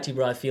come back to you,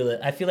 bro. I feel it.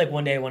 I feel like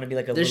one day I want to be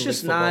like a There's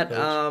just not,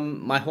 coach.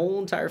 my whole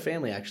entire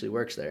family actually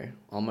works there.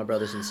 All my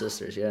brothers and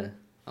sisters, yeah.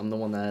 I'm the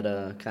one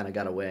that kind of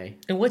got away.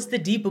 And what's the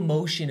deep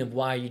emotion of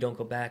why you don't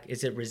go back?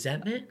 Is it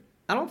resentment?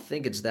 I don't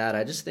think it's that.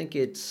 I just think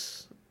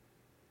it's,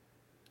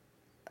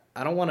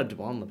 I don't want to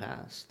dwell on the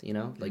past, you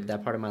know? Like,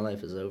 that part of my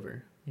life is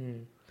over.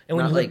 And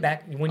when you look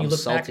back, I'm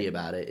salty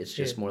about it. It's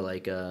just more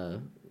like,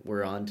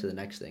 we're on to the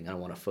next thing. I don't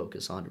want to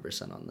focus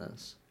 100% on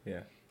this.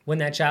 Yeah. When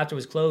that chapter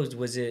was closed,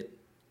 was it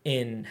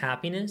in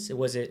happiness?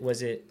 Was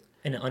it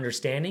an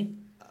understanding?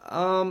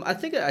 I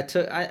think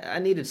I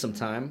needed some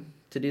time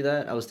to do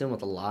that. I was dealing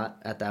with a lot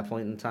at that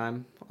point in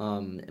time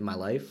in my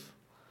life.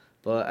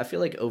 But I feel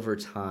like over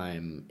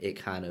time, it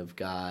kind of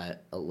got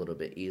a little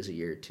bit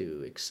easier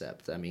to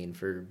accept. I mean,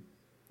 for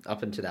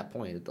up until that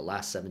point, the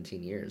last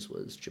 17 years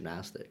was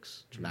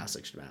gymnastics.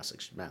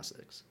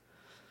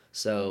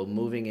 So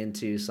moving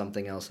into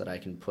something else that I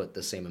can put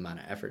the same amount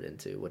of effort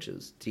into, which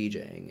is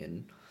DJing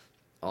and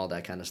all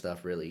that kind of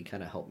stuff, really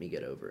kind of helped me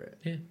get over it.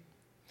 Yeah.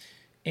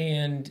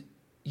 And,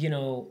 you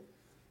know,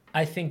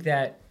 I think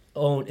that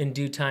in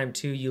due time,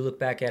 too, you look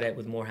back at it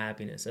with more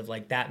happiness of,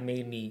 like, that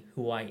made me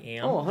who I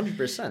am. Oh,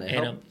 100%. It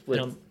helped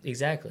with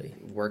exactly.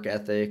 work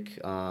ethic,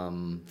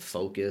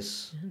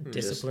 focus.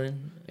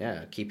 Discipline.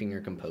 Keeping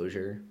your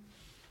composure.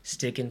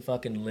 Sticking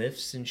fucking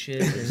lifts and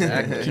shit.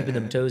 Exactly. Keeping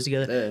them toes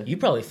together. Yeah. You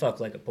probably fuck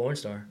like a porn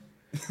star.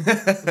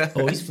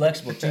 Oh, he's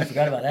flexible, too.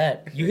 Forgot about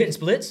that. You hitting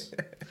splits?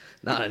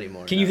 Not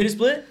anymore. Can you hit a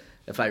split?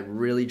 If I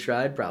really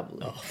tried,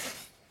 probably. Oh.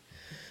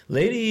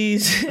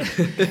 Ladies.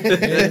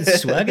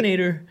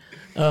 Swaginator.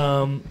 You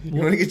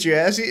want to get your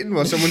ass eaten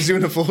while someone's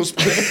doing a full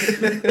split?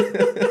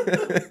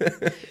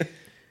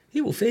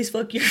 He will face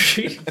fuck your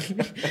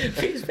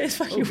face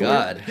fuck your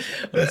God.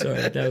 I'm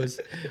sorry. That was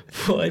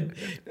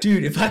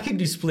dude, if I could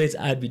do splits,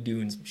 I'd be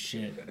doing some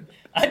shit.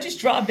 I'd just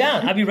drop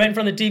down. I'd be right in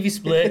front of the TV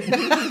split.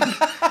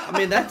 I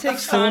mean, that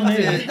takes time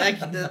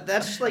to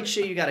that's like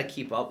shit you gotta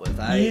keep up with.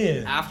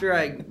 After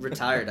I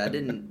retired, I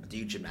didn't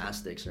do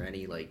gymnastics or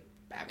any like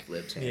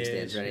backflips,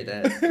 handstands, or any of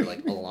that for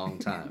like a long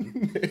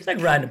time. It's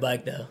like riding a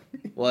bike though.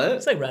 What?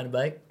 It's like riding a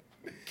bike.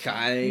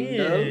 Kind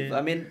of.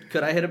 I mean,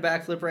 could I hit a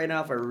backflip right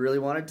now if I really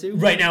wanted to?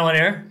 Right now on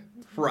air?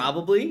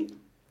 Probably.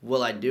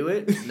 Will I do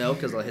it? No,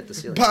 because I'll hit the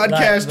ceiling.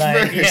 Podcast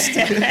first.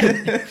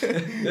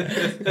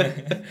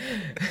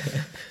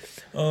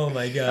 Oh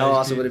my god. How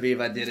awesome would it be if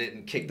I did it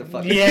and kicked the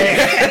fucking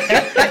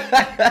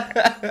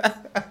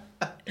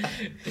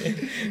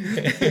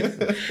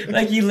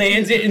like he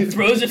lands it and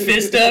throws a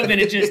fist up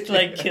and it just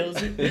like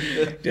kills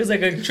it. Does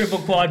like a triple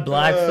quad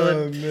black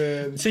flip.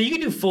 Man. So you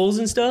can do fulls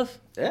and stuff?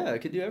 Yeah, I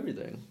could do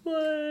everything.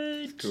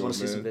 What? Cool, want to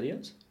see some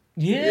videos?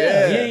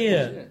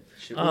 Yeah.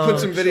 We'll put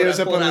some videos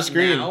up on the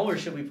screen. Now, or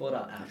should we pull it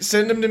out after?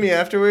 Send them to me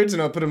afterwards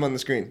and I'll put them on the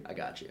screen. I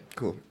got you.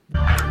 Cool.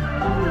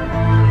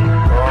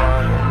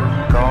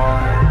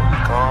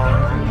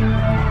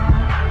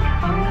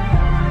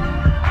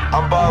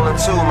 I'm ballin'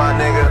 too, my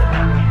nigga.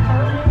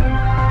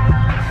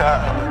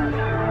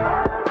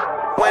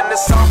 When the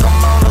song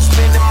come on, I'm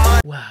spending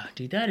money. Wow,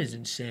 dude, that is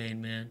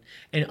insane, man.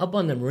 And up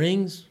on them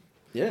rings,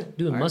 Yeah.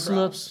 doing iron muscle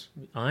cross. ups,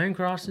 iron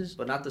crosses.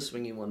 But not the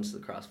swingy ones the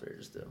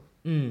CrossFitters do.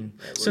 Mm.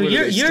 Yeah, So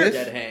where you're they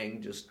dead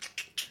hang, just...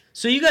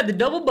 So you got the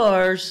double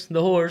bars,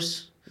 the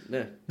horse,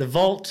 Yeah. the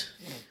vault,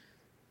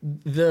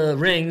 the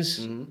rings,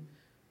 And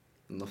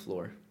the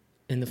floor.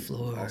 and the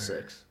floor. All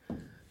 6.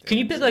 Can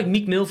you pick like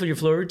Meek Mill for your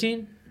floor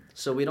routine?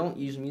 So we don't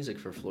use music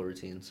for floor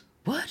routines.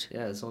 What?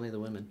 Yeah, it's only the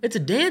women. It's a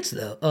dance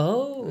though.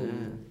 Oh,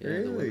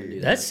 Yeah, the women do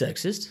that's that.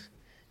 sexist.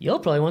 Y'all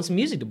probably want some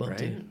music to bump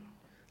to. Right?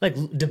 Like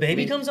the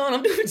baby comes on,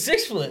 I'm doing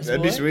 6 flips.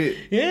 That'd boy. be sweet.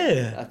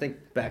 Yeah. I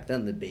think back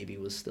then the baby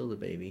was still the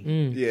baby.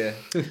 Yeah.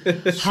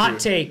 Hot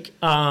take.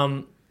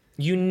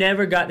 You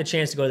never got the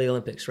chance to go to the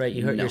Olympics, right?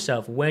 You hurt No.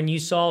 yourself. When you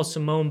saw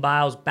Simone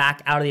Biles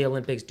back out of the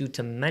Olympics due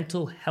to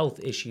mental health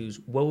issues,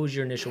 what was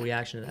your initial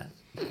reaction to that?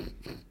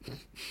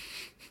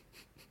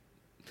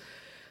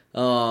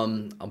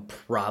 I'm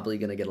probably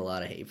gonna get a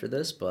lot of hate for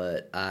this,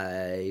 but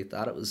I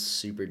thought it was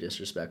super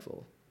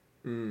disrespectful.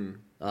 For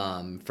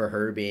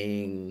her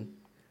being,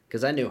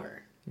 because I knew her.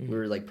 We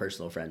were like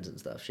personal friends and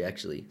stuff. She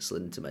actually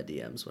slid into my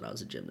DMs when I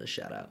was a gymnast.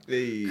 Shout out.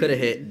 Hey. Could have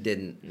hit,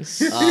 didn't.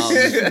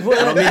 I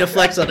don't mean to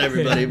flex on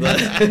everybody, but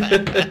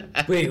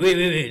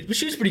Wait. But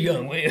she was pretty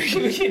young. Wait,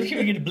 can we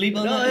get a bleep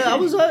on no, that? I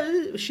was.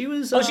 She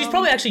was. Oh, she's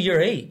probably actually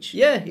your age.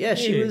 Yeah.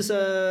 She Yeah.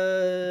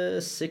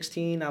 was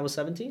 16. I was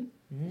 17.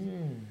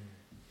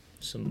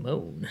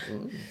 Simone.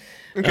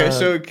 Okay,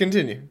 so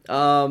continue.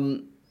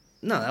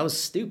 No, that was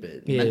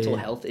stupid. Yeah, Mental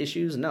yeah. health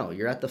issues? No,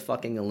 you're at the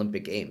fucking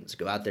Olympic Games.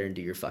 Go out there and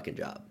do your fucking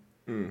job.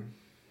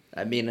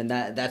 I mean, and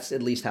that's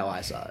at least how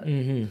I saw it.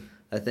 Mm-hmm.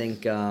 I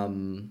think,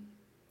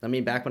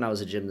 back when I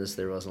was a gymnast,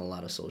 there wasn't a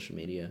lot of social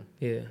media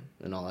Yeah.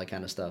 and all that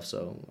kind of stuff.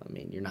 So, I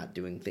mean, you're not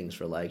doing things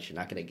for likes. You're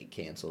not going to get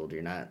canceled.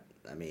 You're not,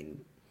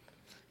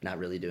 not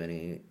really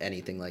doing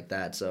anything like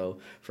that. So,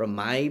 from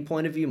my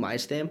point of view, my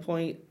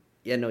standpoint,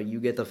 yeah, no, you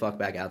get the fuck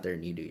back out there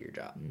and you do your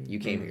job. You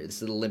came here.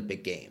 This is the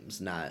Olympic Games,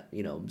 not,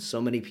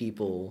 so many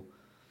people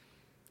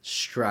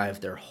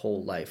strive their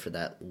whole life for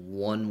that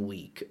 1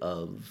 week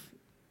of,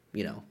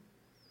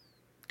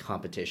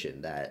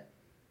 competition that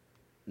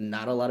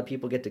not a lot of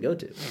people get to go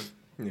to.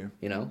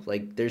 Yeah.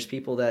 Like there's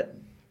people that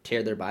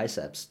tear their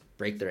biceps,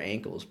 break their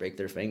ankles, break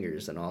their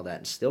fingers and all that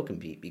and still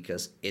compete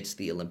because it's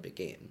the Olympic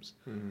Games.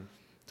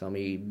 Tell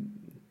me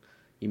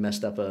she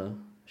messed up a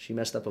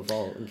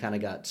vault and kind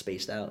of got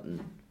spaced out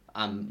and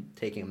I'm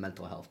taking a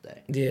mental health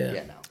day. Yeah.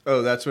 Yeah, no.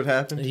 Oh, that's what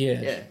happened?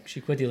 Yeah. She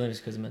quit the Olympics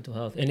because of mental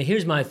health. And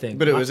here's my thing.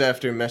 But it was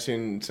after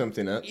messing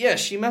something up? Yeah,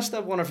 she messed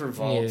up one of her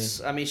vaults.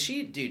 Yeah. I mean,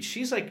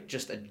 she's like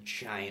just a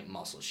giant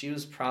muscle. She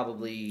was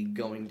probably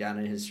going down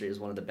in history as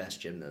one of the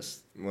best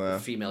gymnasts,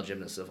 female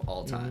gymnasts of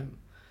all time.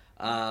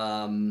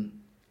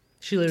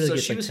 She literally so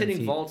gets she like was 10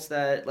 hitting feet. vaults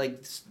that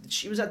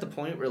she was at the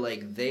point where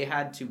they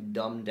had to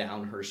dumb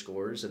down her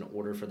scores in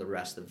order for the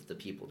rest of the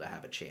people to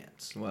have a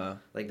chance. Wow.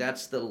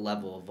 That's the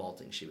level of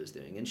vaulting she was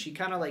doing, and she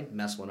kind of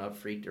messed one up,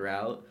 freaked her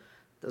out.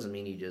 Doesn't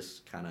mean you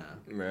just kind of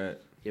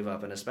give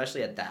up, and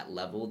especially at that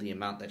level, the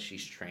amount that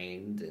she's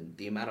trained and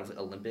the amount of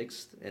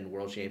Olympics and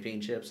World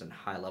Championships and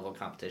high level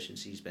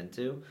competitions she's been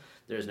to,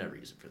 there's no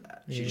reason for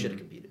that. She should have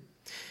competed.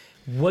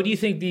 What do you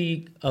think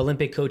the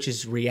Olympic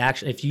coach's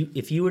reaction, if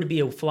you were to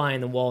be a fly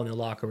in the wall in the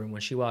locker room, when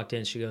she walked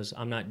in, she goes,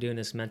 "I'm not doing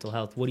this mental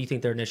health." What do you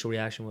think their initial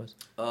reaction was?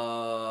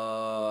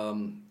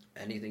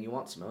 Anything you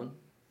want, Simone.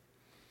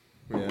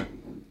 Yeah.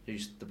 You're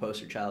just the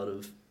poster child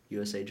of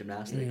USA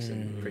Gymnastics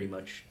and pretty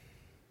much.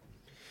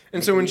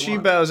 And so when she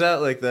bows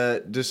out like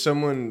that, does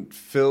someone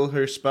fill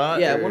her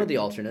spot? Yeah, or? one of the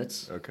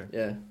alternates. Okay.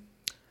 Yeah.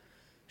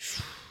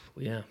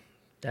 Yeah.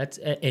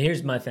 And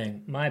here's my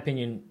thing. My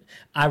opinion,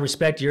 I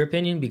respect your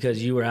opinion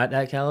because you were at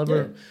that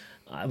caliber.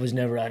 Yeah. I was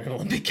never at an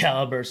Olympic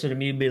caliber, so to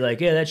me to be like,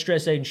 yeah, that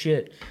stress ain't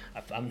shit.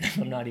 I'm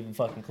not even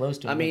fucking close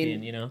to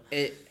Olympian,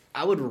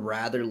 I would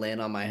rather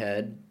land on my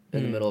head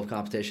in the middle of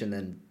competition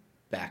than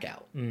back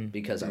out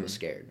because I was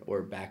scared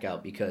or back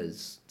out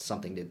because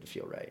something didn't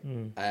feel right.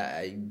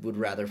 I would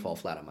rather fall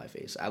flat on my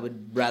face. I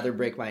would rather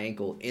break my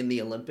ankle in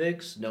the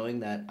Olympics knowing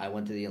that I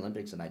went to the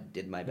Olympics and I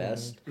did my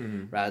best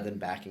rather than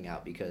backing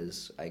out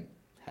because I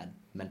had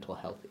mental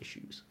health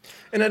issues.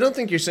 And I don't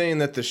think you're saying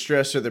that the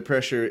stress or the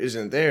pressure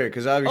isn't there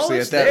because obviously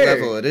at it's that there.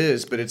 level it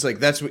is, but it's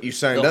that's what you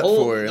signed up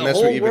for and that's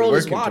what you've been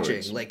working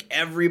watching. towards.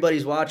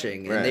 Everybody's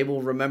watching and they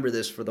will remember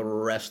this for the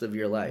rest of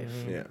your life.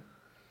 Yeah.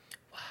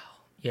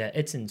 Yeah,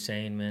 it's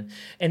insane, man.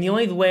 And the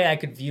only way I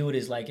could view it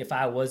is if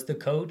I was the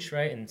coach,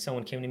 right, and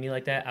someone came to me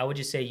like that, I would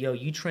just say, yo,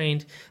 you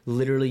trained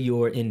literally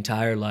your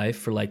entire life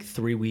for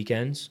 3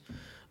 weekends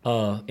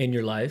in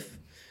your life.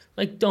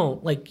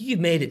 You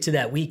made it to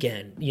that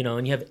weekend,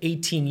 and you have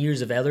 18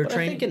 years of other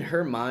training. I think in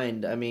her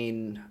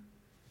mind,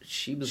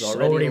 she was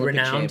already Olympic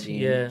renowned.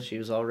 champion. Yeah. She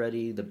was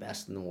already the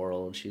best in the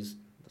world.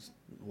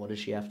 What does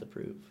she have to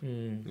prove?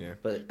 Yeah.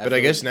 But I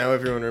guess now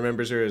everyone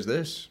remembers her as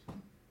this.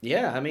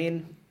 Yeah,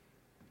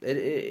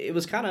 it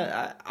was kind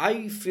of,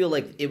 I feel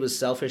like it was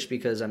selfish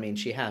because, I mean,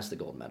 she has the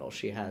gold medal.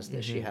 She has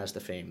this. She has the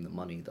fame, the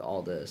money,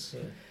 all this.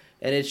 Yeah.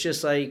 And it's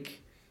just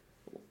like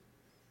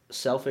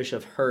selfish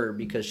of her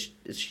because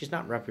she's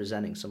not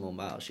representing Simone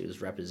Biles. She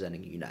was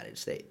representing the United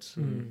States.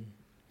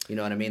 You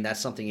know what I mean? That's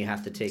something you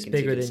have to take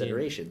into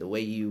consideration. The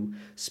way you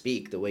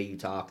speak, the way you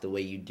talk, the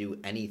way you do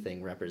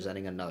anything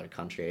representing another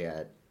country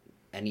at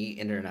any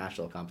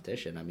international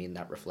competition, I mean,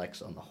 that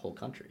reflects on the whole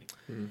country.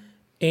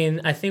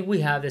 And I think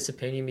we have this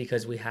opinion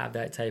because we have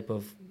that type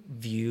of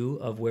view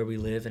of where we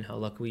live and how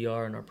lucky we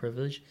are and our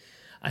privilege.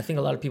 I think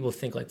a lot of people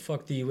think like,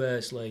 fuck the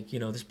U.S., like, you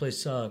know, this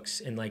place sucks.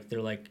 And like,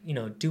 they're like, you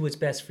know, do what's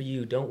best for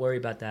you. Don't worry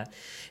about that.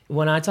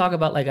 When I talk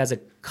about like as a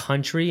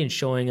country and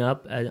showing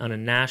up on a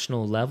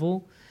national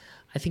level,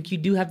 I think you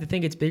do have to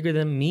think it's bigger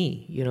than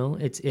me. You know,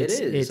 it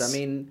is. I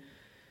mean,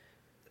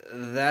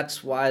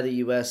 that's why the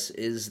U.S.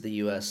 is the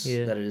U.S.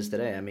 that it is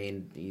today. I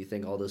mean, you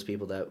think all those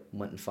people that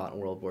went and fought in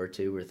World War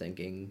II were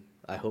thinking,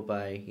 I hope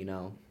you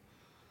know,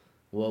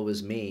 woe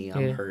is me,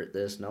 I'm hurt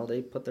this. No,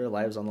 they put their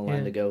lives on the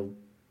line to go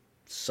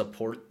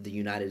support the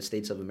United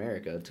States of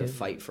America, to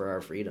fight for our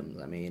freedoms.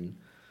 I mean,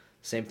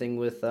 same thing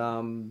with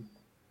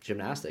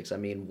gymnastics. I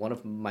mean, one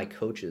of my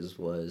coaches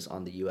was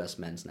on the U.S.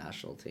 men's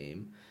national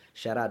team.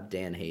 Shout out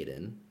Dan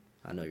Hayden.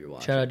 I know you're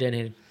watching. Shout out Dan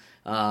Hayden.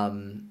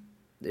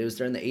 It was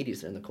during the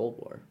 80s, during the Cold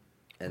War,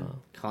 and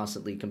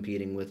constantly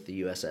competing with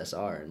the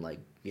USSR and, like,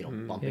 you know,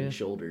 bumping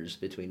shoulders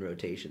between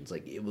rotations.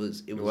 Like, it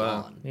was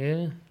on.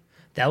 Yeah.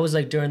 That was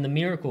like during the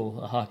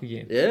Miracle hockey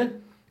game. Yeah.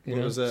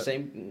 What was that?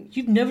 Same.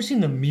 You've never seen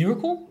the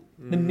Miracle?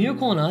 The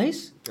Miracle on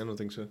Ice? I don't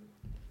think so.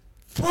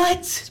 What?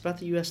 It's about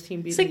the U.S.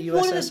 team It's beating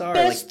like the USSR. one of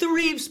the best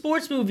 3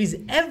 sports movies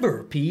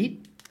ever,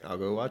 Pete. I'll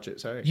go watch it.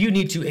 Sorry. You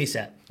need to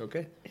ASAP.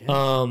 Okay.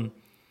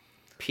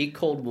 Peak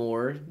Cold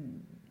War,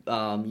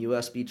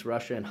 U.S. beats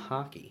Russia in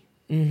hockey.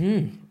 I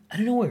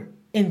don't know where.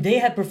 And they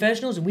had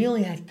professionals, and we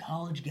only had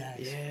college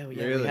guys. Yeah, we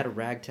had a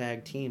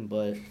ragtag team,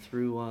 but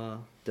through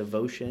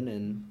devotion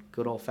and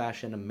good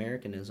old-fashioned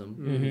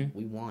Americanism,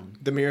 we won.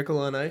 The Miracle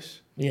on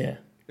Ice? Yeah.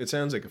 It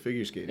sounds like a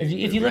figure skating.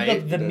 If you look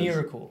up The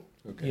Miracle,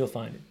 you'll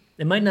find it.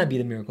 It might not be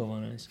The Miracle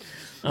on Ice.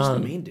 Who's the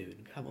main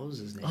dude? God, what was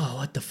his name? Oh,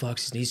 what the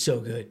fuck's his name? He's so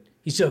good.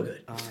 He's so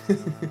good.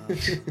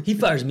 He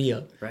fires me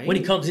up. Right? When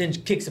he comes in,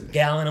 kicks a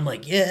gallon, I'm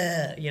like,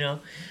 yeah, you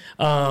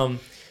know.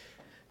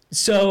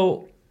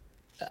 So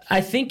I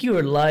think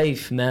your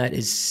life, Matt,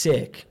 is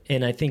sick.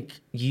 And I think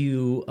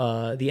you,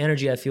 the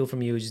energy I feel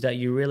from you is that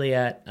you're really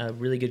at a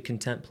really good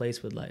content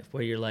place with life,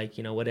 where you're like,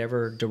 you know,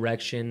 whatever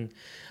direction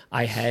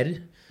I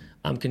head,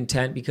 I'm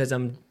content because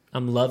I'm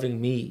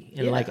loving me.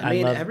 And I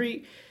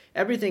mean,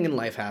 everything in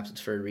life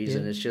happens for a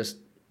reason. It's just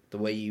the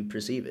way you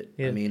perceive it.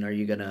 I mean, are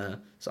you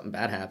gonna, something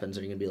bad happens,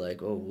 are you gonna be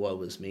like, oh, woe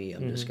was me,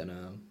 I'm just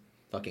gonna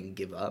fucking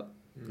give up?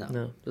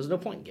 No. There's no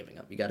point in giving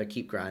up. You gotta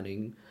keep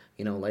grinding.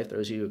 You know, life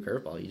throws you a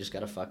curveball. You just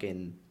gotta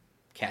fucking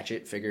catch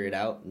it, figure it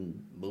out,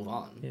 and move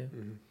on. Yeah.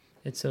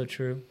 It's so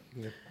true.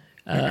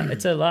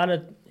 It's a lot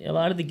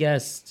of the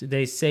guests,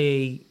 they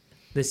say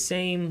the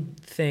same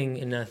thing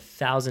in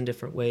 1,000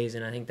 different ways,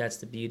 and I think that's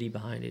the beauty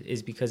behind it,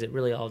 is because it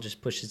really all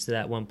just pushes to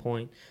that one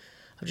point.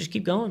 I'll just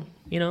keep going.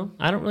 You know,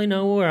 I don't really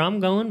know where I'm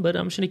going, but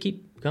I'm just gonna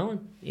keep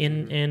going,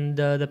 and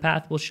the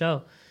path will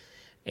show.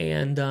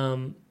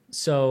 And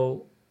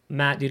so,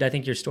 Matt, dude, I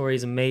think your story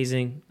is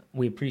amazing.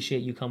 We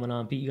appreciate you coming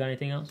on. Pete, you got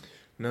anything else?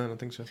 No, I don't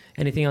think so.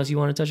 Anything else you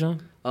want to touch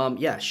on?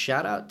 Yeah,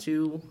 shout out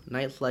to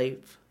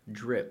Nightlife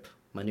Drip,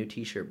 my new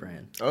t-shirt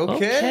brand.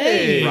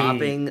 Okay.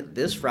 Dropping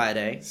this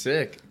Friday.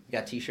 Sick. We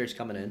got t-shirts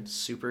coming in.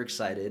 Super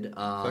excited.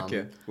 Fuck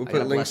yeah. We'll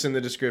put links in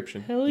the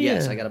description. Hell yeah.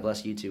 Yes, I got to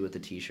bless you two with the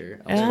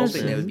t-shirt. I was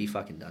hoping they would be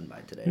fucking done by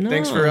today. No.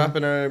 Thanks for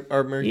upping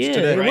our merch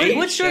today. Right?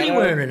 What shirt are you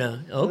wearing right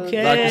now?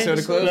 Okay. Vodka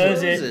soda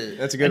close it.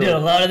 That's a I good did a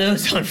one. lot of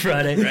those on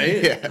Friday.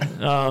 Right?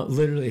 Yeah.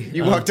 Literally.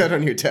 You walked out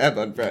on your tab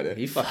on Friday.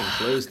 He fucking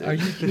closed it. Are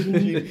you kidding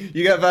me?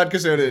 You got vodka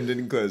soda and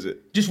didn't close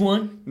it. Just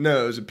one?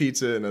 No, it was a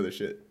pizza and other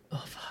shit.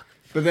 Oh, fuck.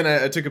 But then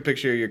I took a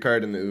picture of your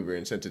card in the Uber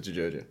and sent it to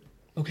JoJo.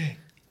 Okay.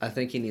 I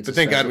think he needs But a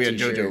thank God special we had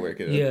t-shirt. JoJo work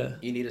it up. Yeah.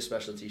 You need a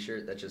special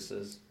t-shirt that just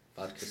says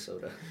vodka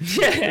soda.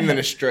 And then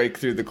a strike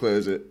through the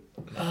closet.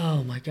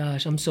 Oh my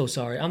gosh, I'm so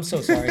sorry. I'm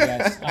so sorry,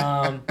 guys.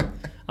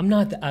 I'm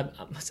not.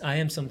 I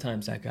am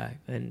sometimes that guy,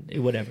 and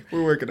whatever.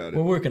 We're working on it.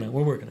 We're working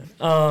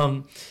on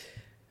it.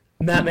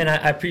 Matt, man,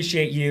 I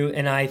appreciate you,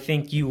 and I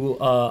think you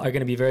are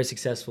going to be very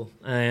successful.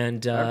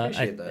 And I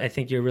appreciate that. I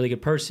think you're a really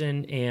good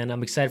person, and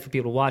I'm excited for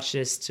people to watch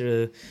this,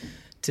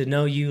 to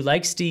know you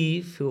like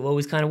Steve, who have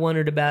always kind of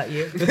wondered about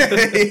you.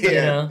 You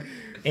know?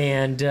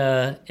 And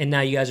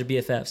now you guys are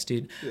BFFs,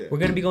 dude. Yeah. We're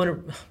gonna be going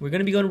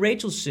to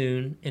Rachel's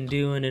soon and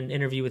doing an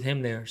interview with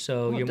him there.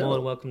 So you're more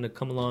than welcome to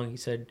come along. He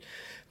said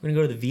we're gonna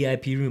go to the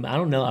VIP room. I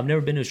don't know. I've never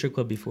been to a strip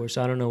club before,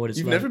 so I don't know what it's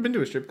like. You've never been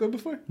to a strip club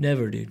before?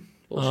 Never, dude.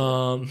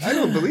 I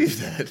don't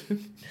believe that.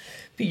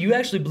 You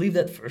actually believed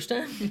that the first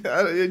time?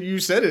 You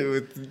said it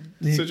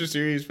with such a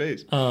serious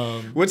face.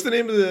 What's the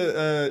name of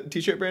the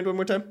t-shirt brand one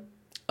more time?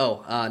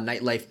 Oh,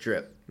 Nightlife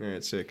Drip. All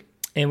right, sick.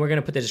 And we're going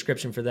to put the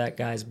description for that,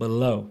 guys,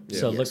 below. Yeah.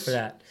 So look for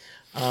that.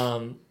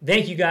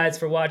 Thank you guys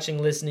for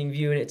watching, listening,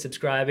 viewing it,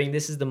 subscribing.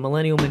 This is the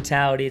Millennial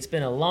Mentality. It's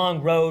been a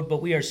long road,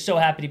 but we are so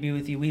happy to be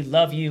with you. We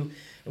love you,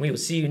 and we will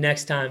see you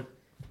next time.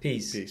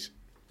 Peace. Peace.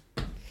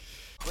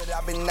 But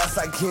I've been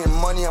outside getting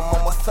money, I'm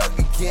on my thug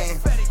again.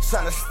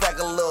 Tryna stack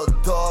a little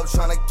dub,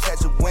 tryna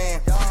catch a win.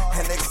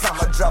 And next time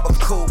I drop a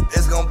coupe,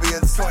 it's gonna be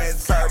a twin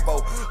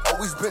turbo.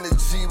 Always been a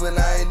G when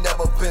I ain't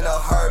never been a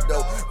herb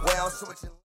though. Way I'm switching.